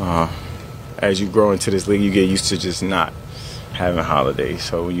 as you grow into this league, you get used to just not having holidays.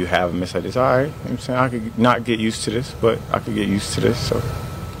 So when you have them, it's like, it's all right. You know what I'm saying? I could not get used to this, but I could get used to this, so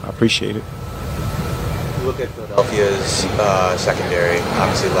I appreciate it. You look at Philadelphia's secondary,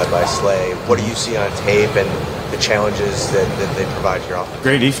 obviously led by Slay. What do you see on tape and the challenges that they provide to your offense?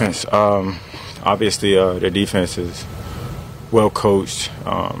 Great defense. Obviously, their defense is well coached,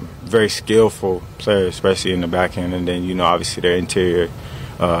 very skillful players, especially in the back end, and then obviously their interior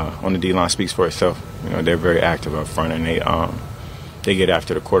on the D-line speaks for itself. They're very active up front, and they get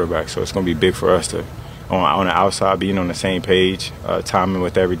after the quarterback. So it's going to be big for us to on the outside being on the same page, timing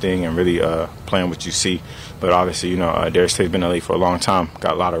with everything, and really playing what you see. But obviously, Darius Slay's been in the league for a long time.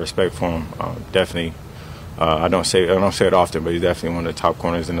 Got a lot of respect for him. Definitely. I don't say it often, but he's definitely one of the top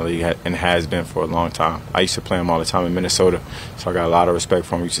corners in the league and has been for a long time. I used to play him all the time in Minnesota, so I got a lot of respect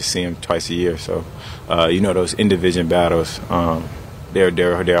for him. I used to see him twice a year. So, those in-division battles,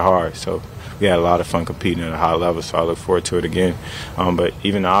 they're hard. So we had a lot of fun competing at a high level, so I look forward to it again. But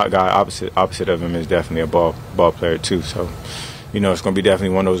even the guy opposite of him is definitely a ball player too. So, it's going to be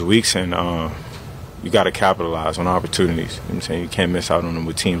definitely one of those weeks, and you got to capitalize on opportunities. You know what I'm saying? You can't miss out on them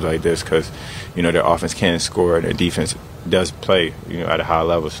with teams like this because, their offense can score and their defense does play, at a high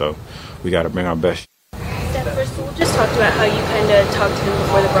level. So we got to bring our best. Steph, first of all, just talked about how you kind of talked to him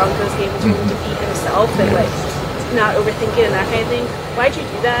before the Broncos game in terms of defeat himself and, not overthink it and that kind of thing. Why'd you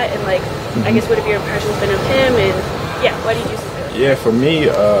do that? And, I guess what have your impressions been of him? And, why did you do that? Yeah, for me,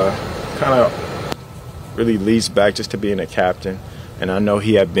 kind of really leads back just to being a captain. And I know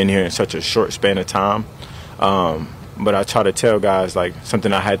he had been here in such a short span of time. But I try to tell guys,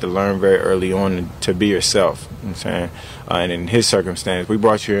 something I had to learn very early on to be yourself. You know what I'm saying? And in his circumstance, we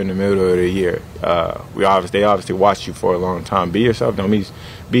brought you in the middle of the year. They obviously watched you for a long time. Be yourself. Don't be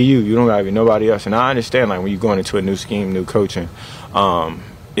you. You don't got to be nobody else. And I understand, when you're going into a new scheme, new coaching,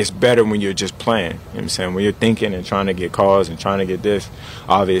 it's better when you're just playing. You know what I'm saying? When you're thinking and trying to get calls and trying to get this,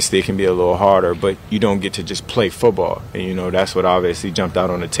 obviously it can be a little harder, but you don't get to just play football. And, that's what obviously jumped out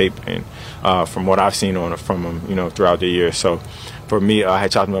on the tape and from what I've seen from him, throughout the year. So for me, I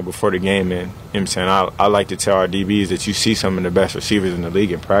had talked about before the game, and you know what I'm saying, I like to tell our DBs that you see some of the best receivers in the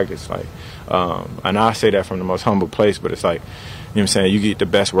league in practice. And I say that from the most humble place, but it's you know what I'm saying, you get the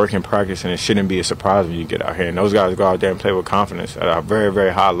best work in practice, and it shouldn't be a surprise when you get out here. And those guys go out there and play with confidence at a very,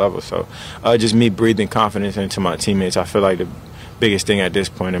 very high level. So just me breathing confidence into my teammates, I feel like the biggest thing at this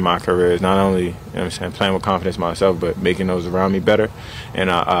point in my career is not only, you know what I'm saying, playing with confidence myself, but making those around me better. And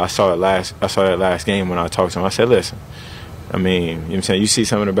I saw that last game when I talked to him. I said, listen, you know what I'm saying, you see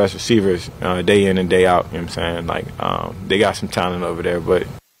some of the best receivers day in and day out, you know what I'm saying, they got some talent over there, but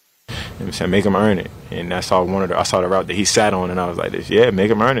you know what I'm saying, make them earn it. And that's all I saw the route that he sat on, and I was like, yeah, make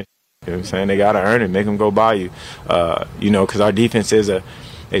them earn it. You know what I'm saying? They got to earn it, make them go by you. Because our defense is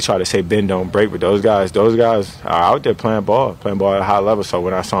they try to say bend, don't break, but those guys are out there playing ball at a high level. So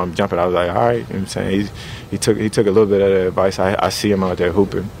when I saw him jumping, I was like, all right, you know what I'm saying? He took a little bit of that advice. I see him out there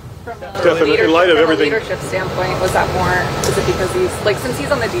hooping. Definitely, in light of everything. Leadership standpoint, was that more? Is it because he's like, since he's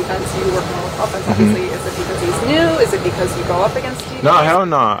on the defense, you work more with offense, obviously. Is it because he's new? Is it because you go up against DBs? No, hell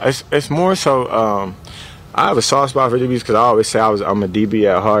no. It's more so. I have a soft spot for DBs because I always say I'm a DB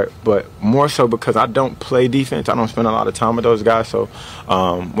at heart, but more so because I don't play defense. I don't spend a lot of time with those guys. So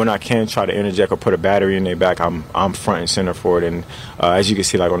when I can try to interject or put a battery in their back, I'm front and center for it. And as you can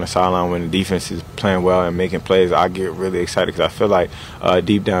see, like on the sideline, when the defense is playing well and making plays, I get really excited because I feel like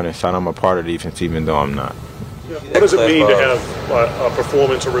deep down inside I'm a part of the defense, even though I'm not. What does it mean to have a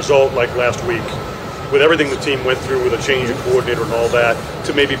performance, a result like last week, with everything the team went through, with a change in coordinator and all that,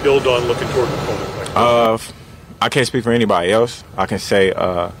 to maybe build on looking toward the opponent? I can't speak for anybody else. I can say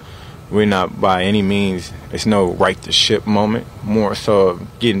we're not by any means, it's no right to ship moment, more so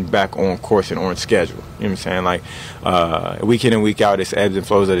of getting back on course and on schedule. You know what I'm saying? Like week in and week out, it's ebbs and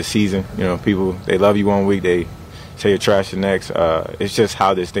flows of the season. You know, people, they love you one week, they say you're trash the next. It's just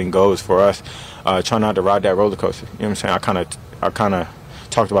how this thing goes for us. Try not to ride that roller coaster. You know what I'm saying? I kind of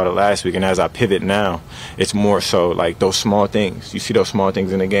talked about it last week, and as I pivot now, it's more so like those small things. You see those small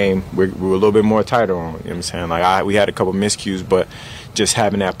things in the game, we're a little bit more tighter on. You know what I'm saying? Like we had a couple miscues, but just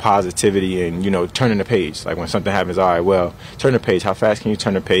having that positivity and, you know, turning the page. Like when something happens, all right, well, turn the page. How fast can you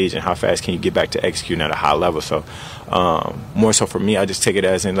turn the page, and how fast can you get back to executing at a high level? So more so for me, I just take it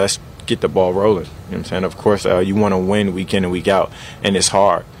as in let's get the ball rolling. You know what I'm saying? Of course, you want to win week in and week out, and it's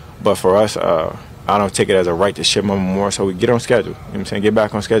hard. But for us, I don't take it as a right to ship moment, more so we get on schedule. You know what I'm saying? Get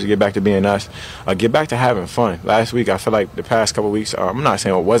back on schedule, get back to being us, get back to having fun. Last week, I feel like the past couple of weeks, I'm not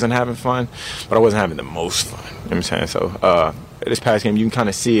saying I wasn't having fun, but I wasn't having the most fun. You know what I'm saying? So this past game, you can kind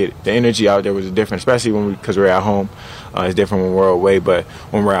of see it. The energy out there was different, especially because we're at home. It's different when we're away, but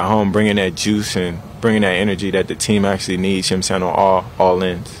when we're at home, bringing that juice and bringing that energy that the team actually needs, you know what I'm saying, on all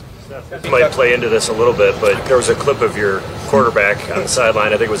ends. You might play into this a little bit, but there was a clip of your quarterback on the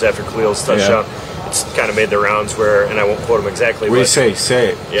sideline. I think it was after Khalil's touchdown. Yeah. It's kind of made the rounds where, and I won't quote him exactly. What do you say? Say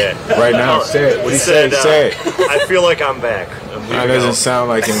it. Yeah. Right now, say it. What do you say? Say it. I feel like I'm back. That doesn't sound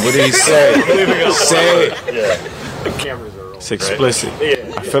like him. What did he say? Say it. Yeah. The cameras are rolling. It's explicit. Right?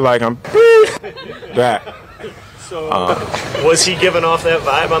 Yeah. I feel like I'm back. So, was he giving off that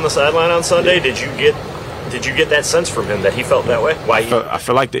vibe on the sideline on Sunday? Did you get that sense from him that he felt that way? Why? I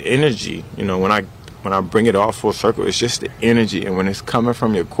feel like the energy. You know, when I bring it all full circle, it's just the energy, and when it's coming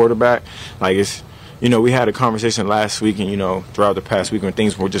from your quarterback, like it's. You know, we had a conversation last week, and, you know, throughout the past week when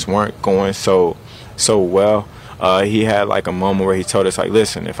things weren't going so well, he had, like, a moment where he told us, like,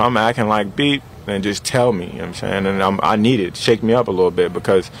 listen, if I'm acting like beat, then just tell me, you know what I'm saying? And I need it. Shake me up a little bit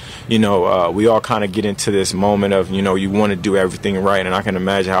because, you know, we all kind of get into this moment of, you know, you want to do everything right, and I can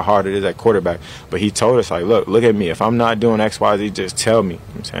imagine how hard it is at quarterback. But he told us, like, look at me. If I'm not doing X, Y, Z, just tell me. You know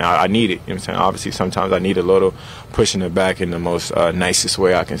what I'm saying? I need it. You know what I'm saying? Obviously, sometimes I need a little pushing it back in the most nicest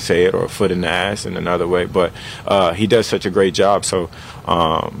way I can say it, or a foot in the ass in another way. But he does such a great job. So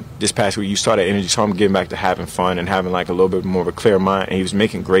this past week, you saw that energy. So I'm getting back to having fun and having like a little bit more of a clear mind. And he was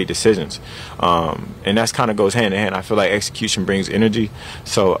making great decisions. And that's kind of goes hand in hand. I feel like execution brings energy.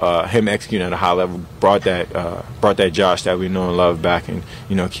 So him executing at a high level brought that Josh that we know and love back. And,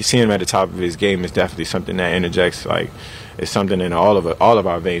 you know, seeing him at the top of his game is definitely something that interjects, like, it's something in all of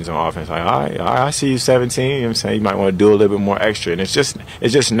our veins on offense. Like, all right, I see you 17. You know what I'm saying? You might want to do a little bit more extra. And it's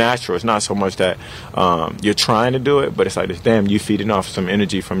just natural. It's not so much that you're trying to do it, but it's like, damn, you feeding off some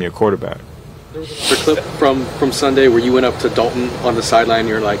energy from your quarterback. There was a clip from Sunday where you went up to Dalton on the sideline.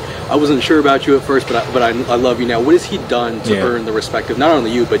 You're like, I wasn't sure about you at first, but I love you now. What has he done to earn the respect of not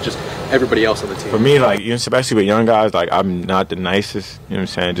only you, but just everybody else on the team? For me, like, especially with young guys, like, I'm not the nicest, you know what I'm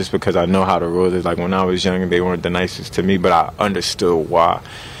saying, just because I know how the rules is. Like, when I was young, they weren't the nicest to me, but I understood why.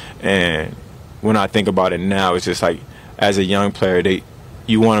 And when I think about it now, it's just like, as a young player,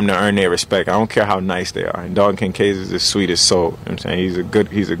 you want them to earn their respect. I don't care how nice they are. And Dalton Kincaid is the sweetest soul. You know what I'm saying?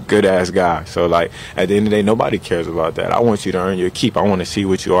 He's a good ass guy. So, like, at the end of the day, nobody cares about that. I want you to earn your keep. I want to see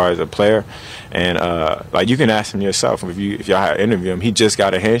what you are as a player. And like, you can ask him yourself if y'all interview him. He just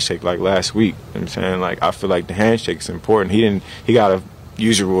got a handshake like last week. You know what I'm saying? Like, I feel like the handshake is important. He got a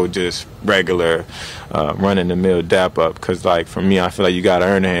usual, just regular run-in-the-mill dap up, because, like, for me, I feel like you got to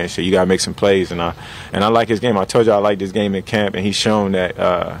earn a handshake. You got to make some plays, and I like his game. I told you I like this game in camp, and he's shown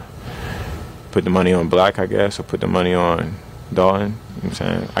that put the money on Black, I guess, or put the money on Dalton. You know what I'm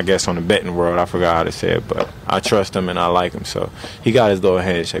saying? I guess on the betting world, I forgot how to say it, but I trust him and I like him, so he got his little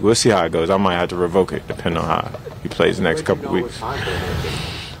handshake. We'll see how it goes. I might have to revoke it depending on how he plays the next couple of weeks.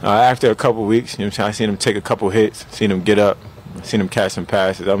 After a couple of weeks, you know what I'm saying, I seen him take a couple hits, seen him get up, seen him catch some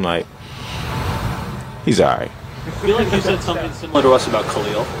passes. I'm like, he's all right. I feel like you said something similar to us about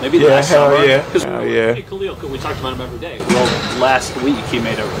Khalil. Maybe last hell summer. yeah. Because Hell yeah. Khalil, we talked about him every day. Well, last week he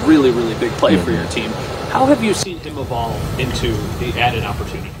made a really, really big play for your team. How have you seen him evolve into the added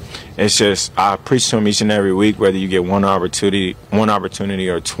opportunity? It's just I preach to him each and every week. Whether you get one opportunity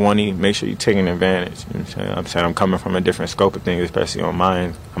or 20, make sure you're taking advantage. You know what I'm saying? I'm coming from a different scope of things, especially on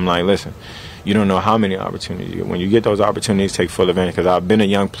mine. I'm like, listen, you don't know how many opportunities you get. When you get those opportunities, take full advantage. Because I've been a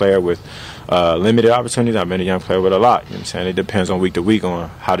young player with limited opportunities. I've been a young player with a lot. You know what I'm saying? It depends on week to week on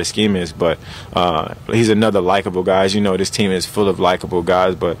how the scheme is. But he's another likable guy. As you know, this team is full of likable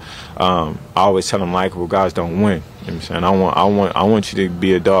guys. But I always tell them likable guys don't win. You know what I'm saying? I want you to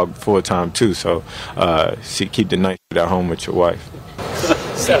be a dog full time too. So keep the night at home with your wife.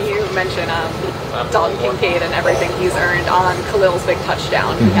 You mentioned Dalton Kincaid and everything he's earned on Khalil's big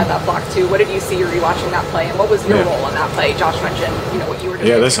touchdown. He had that block too. What did you see rewatching that play, and what was your role on that play? Josh mentioned, what you were doing.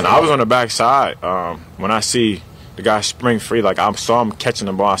 Yeah, listen, I was on the backside. When I see the guy spring free, like I saw him catching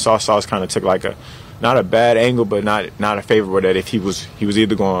the ball. I saw Sauce kind of took like not a bad angle, but not a favorable that if he was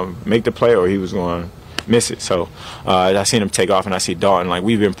either going to make the play or he was going to miss it. So I seen him take off, and I see Dalton. Like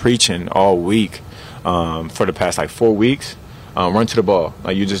we've been preaching all week for the past 4 weeks. Run to the ball.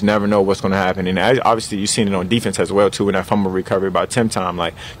 Like you just never know what's going to happen. And obviously you've seen it on defense as well too. In that fumble recovery by Tim time,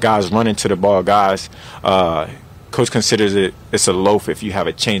 like guys running to the ball, guys. Coach considers it's a loaf if you have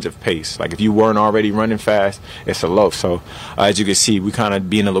a change of pace. Like if you weren't already running fast, it's a loaf. So as you can see, we kind of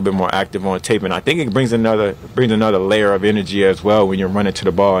being a little bit more active on tape, and I think it brings another layer of energy as well when you're running to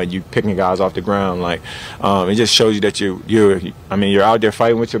the ball and you picking guys off the ground. Like it just shows you that you're out there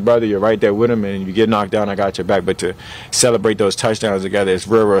fighting with your brother. You're right there with him, and you get knocked down, I got your back. But to celebrate those touchdowns together is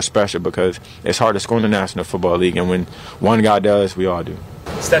real, real special because it's hard to score in the National Football League, and when one guy does, we all do.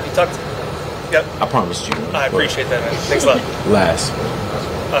 Steph, you talked. Yep. I promised you. I appreciate that, man. Thanks a lot. Last.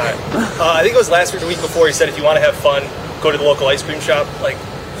 All right. I think it was last week or the week before he said if you want to have fun, go to the local ice cream shop. Like,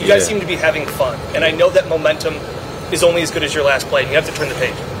 you guys seem to be having fun. And I know that momentum is only as good as your last play, and you have to turn the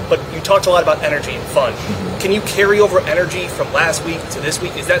page. But you talked a lot about energy and fun. Can you carry over energy from last week to this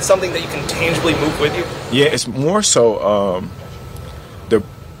week? Is that something that you can tangibly move with you? Yeah, it's more so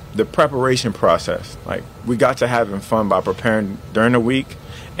the preparation process. Like, we got to having fun by preparing during the week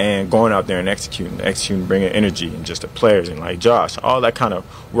and going out there and executing, bringing energy, and just the players and like Josh, all that kind of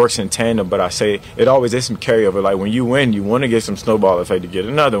works in tandem. But I say it always is some carryover. Like when you win, you want to get some snowball effect to get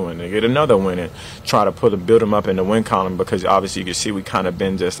another win, and try to build them up in the win column, because obviously you can see we kind of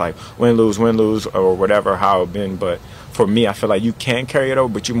been just like win, lose, or whatever, how it been. But for me, I feel like you can carry it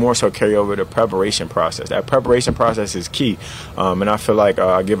over, but you more so carry over the preparation process. That preparation process is key, and I feel like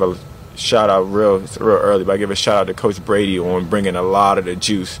I give a shout out real early, but I give a shout out to Coach Brady on bringing a lot of the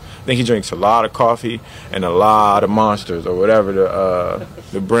juice. I think he drinks a lot of coffee and a lot of Monsters or whatever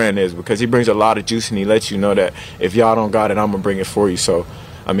the brand is, because he brings a lot of juice and he lets you know that if y'all don't got it, I'm gonna bring it for you. So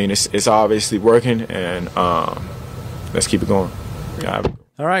I mean, it's obviously working, and let's keep it going. Yeah.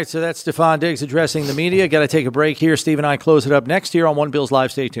 All right, so that's Stephon Diggs addressing the media. Got to take a break here. Steve and I close it up next here on One Bills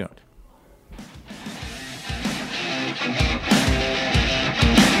Live. Stay tuned.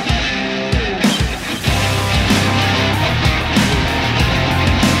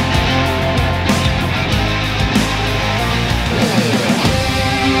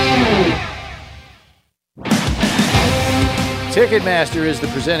 Ticketmaster is the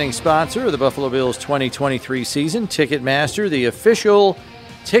presenting sponsor of the Buffalo Bills 2023 season. Ticketmaster, the official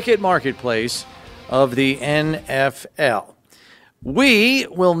ticket marketplace of the NFL. We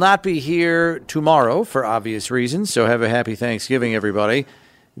will not be here tomorrow for obvious reasons, so have a happy Thanksgiving, everybody.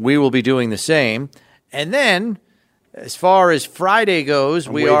 We will be doing the same. And then, as far as Friday goes,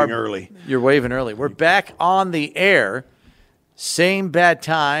 I'm waving early. You're waving early. We're back on the air. Same bad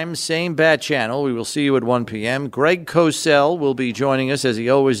time, same bad channel. We will see you at 1 p.m. Greg Cosell will be joining us, as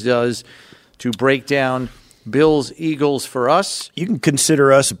he always does, to break down Bills-Eagles for us. You can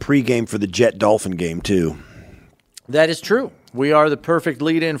consider us a pregame for the Jet-Dolphin game, too. That is true. We are the perfect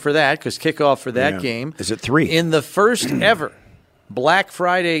lead-in for that, because kickoff for that game is at 3. In the first ever Black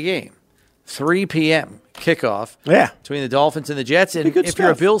Friday game, 3 p.m. kickoff between the Dolphins and the Jets. And if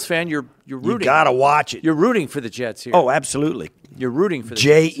you're a Bills fan, you're rooting. You got to watch it. You're rooting for the Jets here. Oh, absolutely. You're rooting for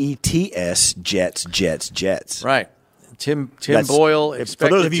the Jets. Jets. Right. Tim Boyle expected. For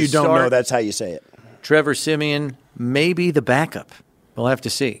those of you who don't know, that's how you say it. Trevor Siemian, maybe the backup. We'll have to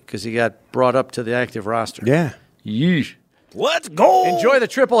see, because he got brought up to the active roster. Yeah. Yeesh. Let's go. Enjoy the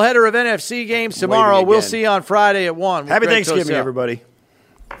triple header of NFC games tomorrow. We'll see you on Friday at 1. Happy Thanksgiving, everybody.